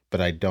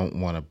 but I don't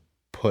want to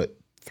put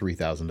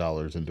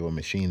 $3,000 into a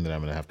machine that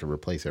I'm going to have to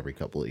replace every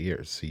couple of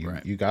years. So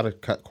you got to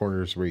cut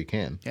corners where you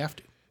can. You have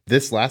to.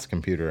 This last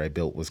computer I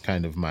built was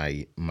kind of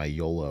my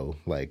YOLO.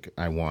 Like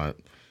I want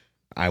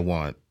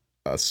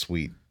a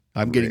sweet.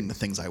 I'm getting the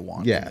things I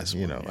want. Yeah, in this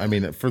you one, know. yeah. I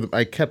mean,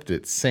 I kept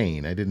it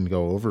sane. I didn't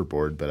go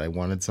overboard, but I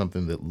wanted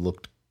something that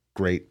looked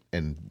great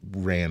and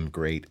ran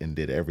great and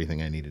did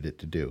everything I needed it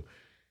to do.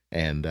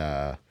 And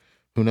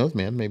who knows,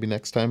 man? Maybe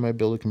next time I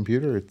build a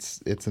computer,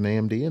 it's an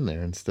AMD in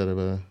there instead of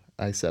a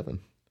i7.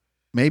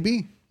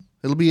 Maybe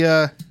it'll be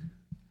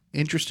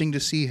interesting to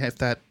see if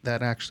that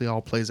actually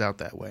all plays out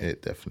that way.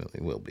 It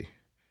definitely will be.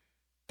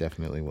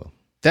 Definitely will.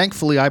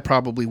 Thankfully, I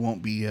probably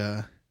won't be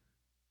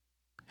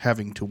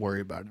having to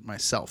worry about it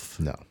myself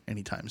No.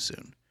 anytime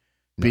soon.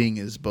 being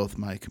as both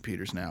my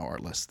computers now are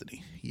less than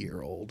a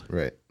year old.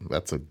 Right.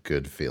 That's a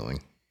good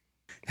feeling.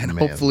 And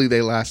Man. hopefully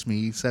they last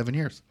me 7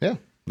 years. Yeah.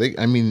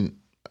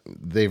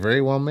 They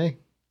very well may.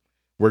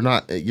 We're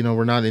not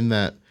in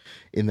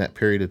that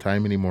period of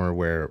time anymore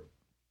where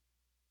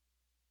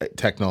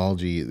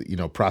technology,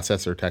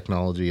 processor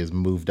technology has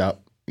moved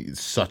up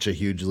such a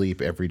huge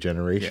leap every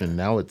generation. Yeah.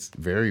 Now it's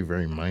very,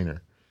 very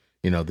minor.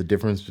 The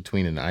difference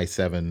between an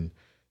i7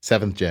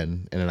 7th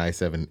gen and an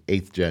i7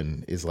 8th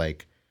gen is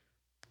like,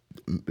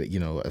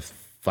 a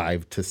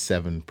 5 to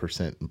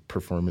 7%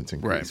 performance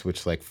increase, Right.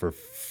 which like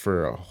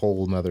for a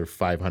whole nother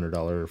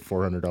 $500,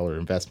 $400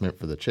 investment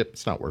for the chip,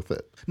 it's not worth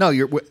it. No,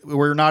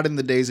 we're not in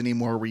the days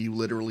anymore where you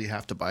literally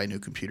have to buy a new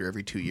computer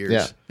every 2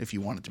 years if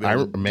you want it to be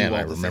able to do all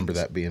I the remember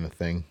things. that being a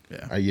thing.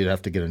 Yeah. You'd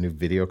have to get a new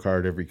video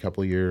card every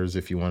couple of years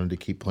if you wanted to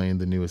keep playing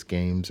the newest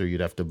games, or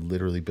you'd have to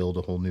literally build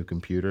a whole new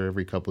computer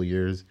every couple of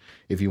years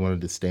if you wanted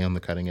to stay on the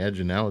cutting edge.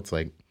 And now it's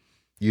like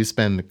you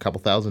spend a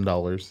couple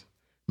 $1,000s,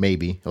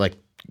 maybe, like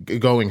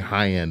going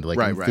high end, like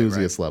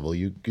enthusiast level.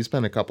 You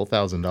spend a couple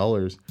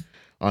 $1,000s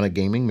on a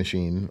gaming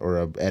machine or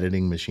a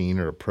editing machine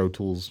or a Pro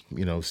Tools,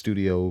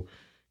 studio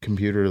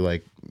computer.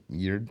 Like,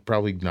 you're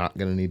probably not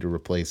going to need to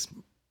replace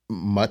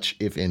much,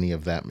 if any,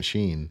 of that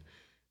machine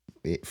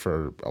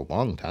for a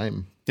long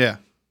time. Yeah.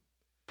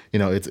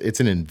 It's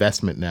an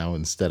investment now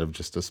instead of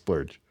just a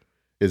splurge,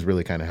 is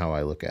really kind of how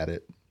I look at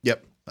it.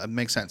 Yep. That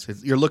makes sense.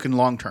 You're looking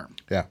long term.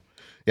 Yeah.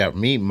 Yeah.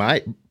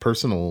 My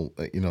personal,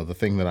 the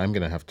thing that I'm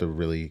going to have to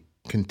really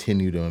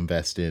continue to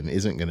invest in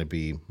isn't going to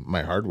be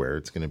my hardware.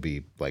 It's going to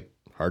be like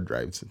hard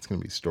drives. It's going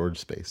to be storage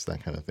space,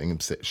 that kind of thing. I'm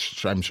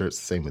sure it's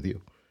the same with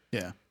you.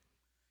 Yeah.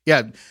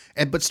 Yeah.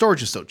 But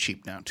storage is so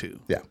cheap now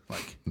too. Yeah.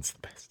 Like, It's the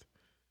best.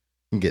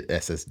 You can get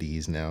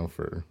SSDs now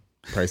for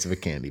the price of a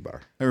candy bar.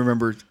 I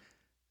remember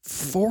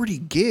 40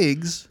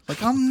 gigs.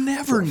 Like, I'll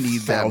never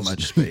need that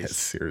much space. Yes,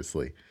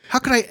 seriously. How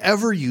could I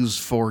ever use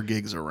 4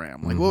 gigs of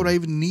RAM? Like, what would I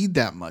even need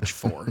that much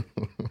for?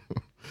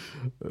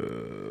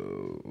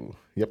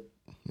 Yep.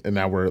 And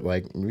now we're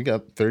like, we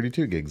got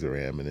 32 gigs of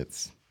RAM, and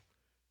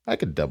I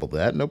could double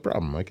that. No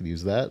problem. I could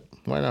use that.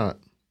 Why not?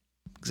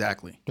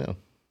 Exactly. Yeah.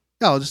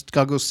 Yeah,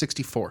 I'll go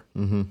 64.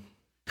 Mm-hmm.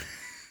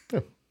 Yeah.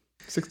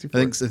 64.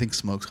 I think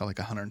Smoke's got like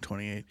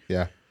 128.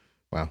 Yeah.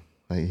 Wow.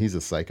 He's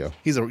a psycho.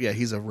 He's a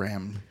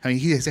RAM. I mean,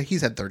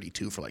 he's had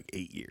 32 for like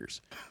 8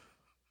 years.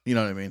 You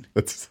know what I mean?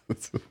 That's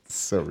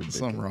so ridiculous.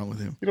 Something wrong with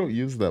him. You don't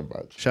use that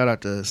much. Shout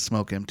out to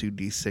Smoke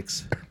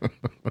M2D6.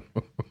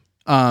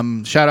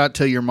 Shout out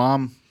to your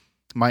mom.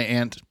 My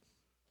aunt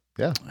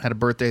Yeah. had a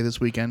birthday this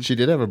weekend. She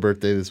did have a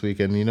birthday this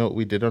weekend. You know what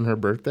we did on her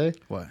birthday?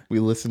 What? We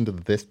listened to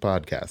this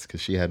podcast because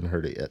she hadn't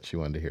heard it yet. She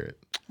wanted to hear it.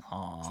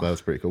 Aww. So that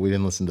was pretty cool. We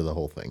didn't listen to the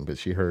whole thing, but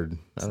she heard,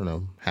 I don't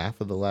know, half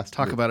of the last.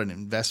 Talk about an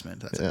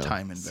investment. That's a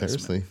time investment.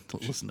 Seriously. To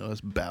listen to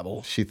us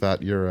babble. She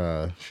thought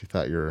your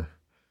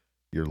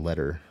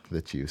letter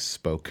that you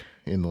spoke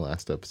in the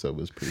last episode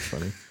was pretty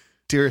funny.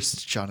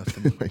 Dearest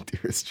Jonathan. My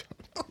dearest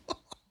Jonathan,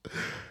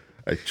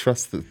 I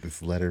trust that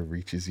this letter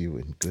reaches you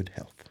in good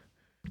health.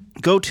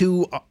 Go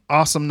to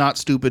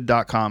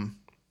awesomenotstupid.com.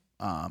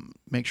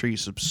 Make sure you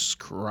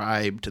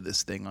subscribe to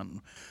this thing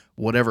on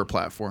whatever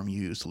platform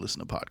you use to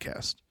listen to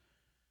podcasts.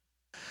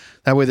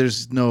 That way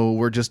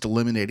we're just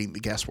eliminating the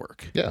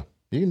guesswork. Yeah.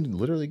 You can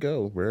literally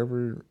go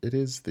wherever it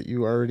is that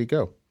you already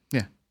go.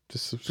 Yeah.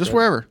 Just subscribe. Just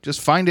wherever.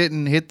 Just find it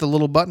and hit the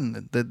little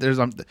button that there's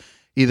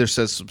either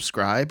says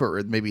subscribe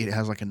or maybe it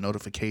has like a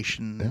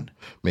notification. Yeah.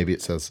 Maybe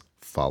it says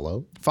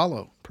follow.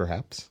 Follow.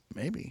 Perhaps.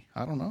 Maybe.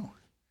 I don't know.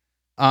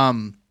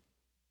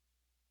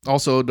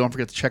 Also, don't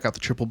forget to check out the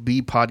Triple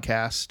B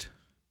podcast.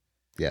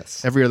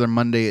 Yes. Every other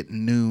Monday at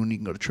noon, you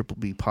can go to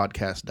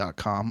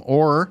triplebpodcast.com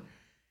or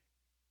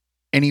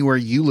anywhere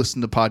you listen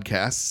to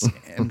podcasts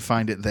and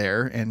find it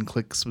there and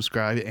click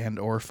subscribe and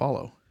or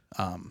follow.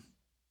 And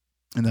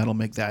that'll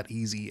make that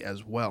easy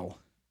as well.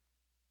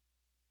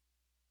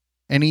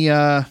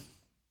 Anything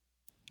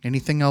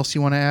else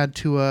you want to add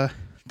to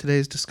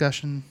today's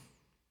discussion?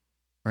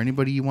 Or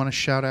anybody you want to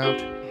shout out?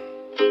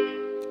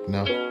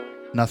 No.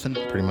 Nothing?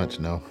 Pretty much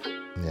no.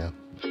 Yeah.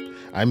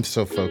 I'm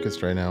so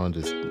focused right now on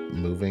just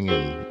moving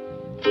and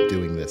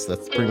doing this.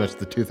 That's pretty much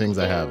the two things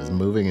I have is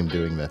moving and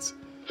doing this.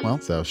 Well,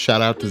 so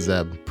shout out to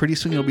Zeb. Pretty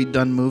soon you'll be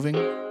done moving,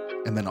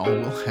 and then all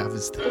we'll have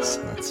is this.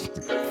 That's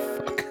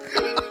fuck.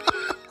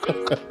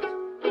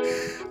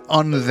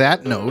 On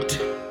that note,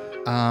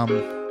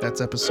 that's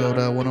episode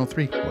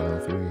 103.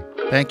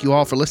 103. Thank you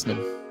all for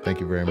listening. Thank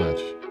you very much.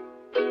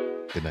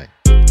 Good night.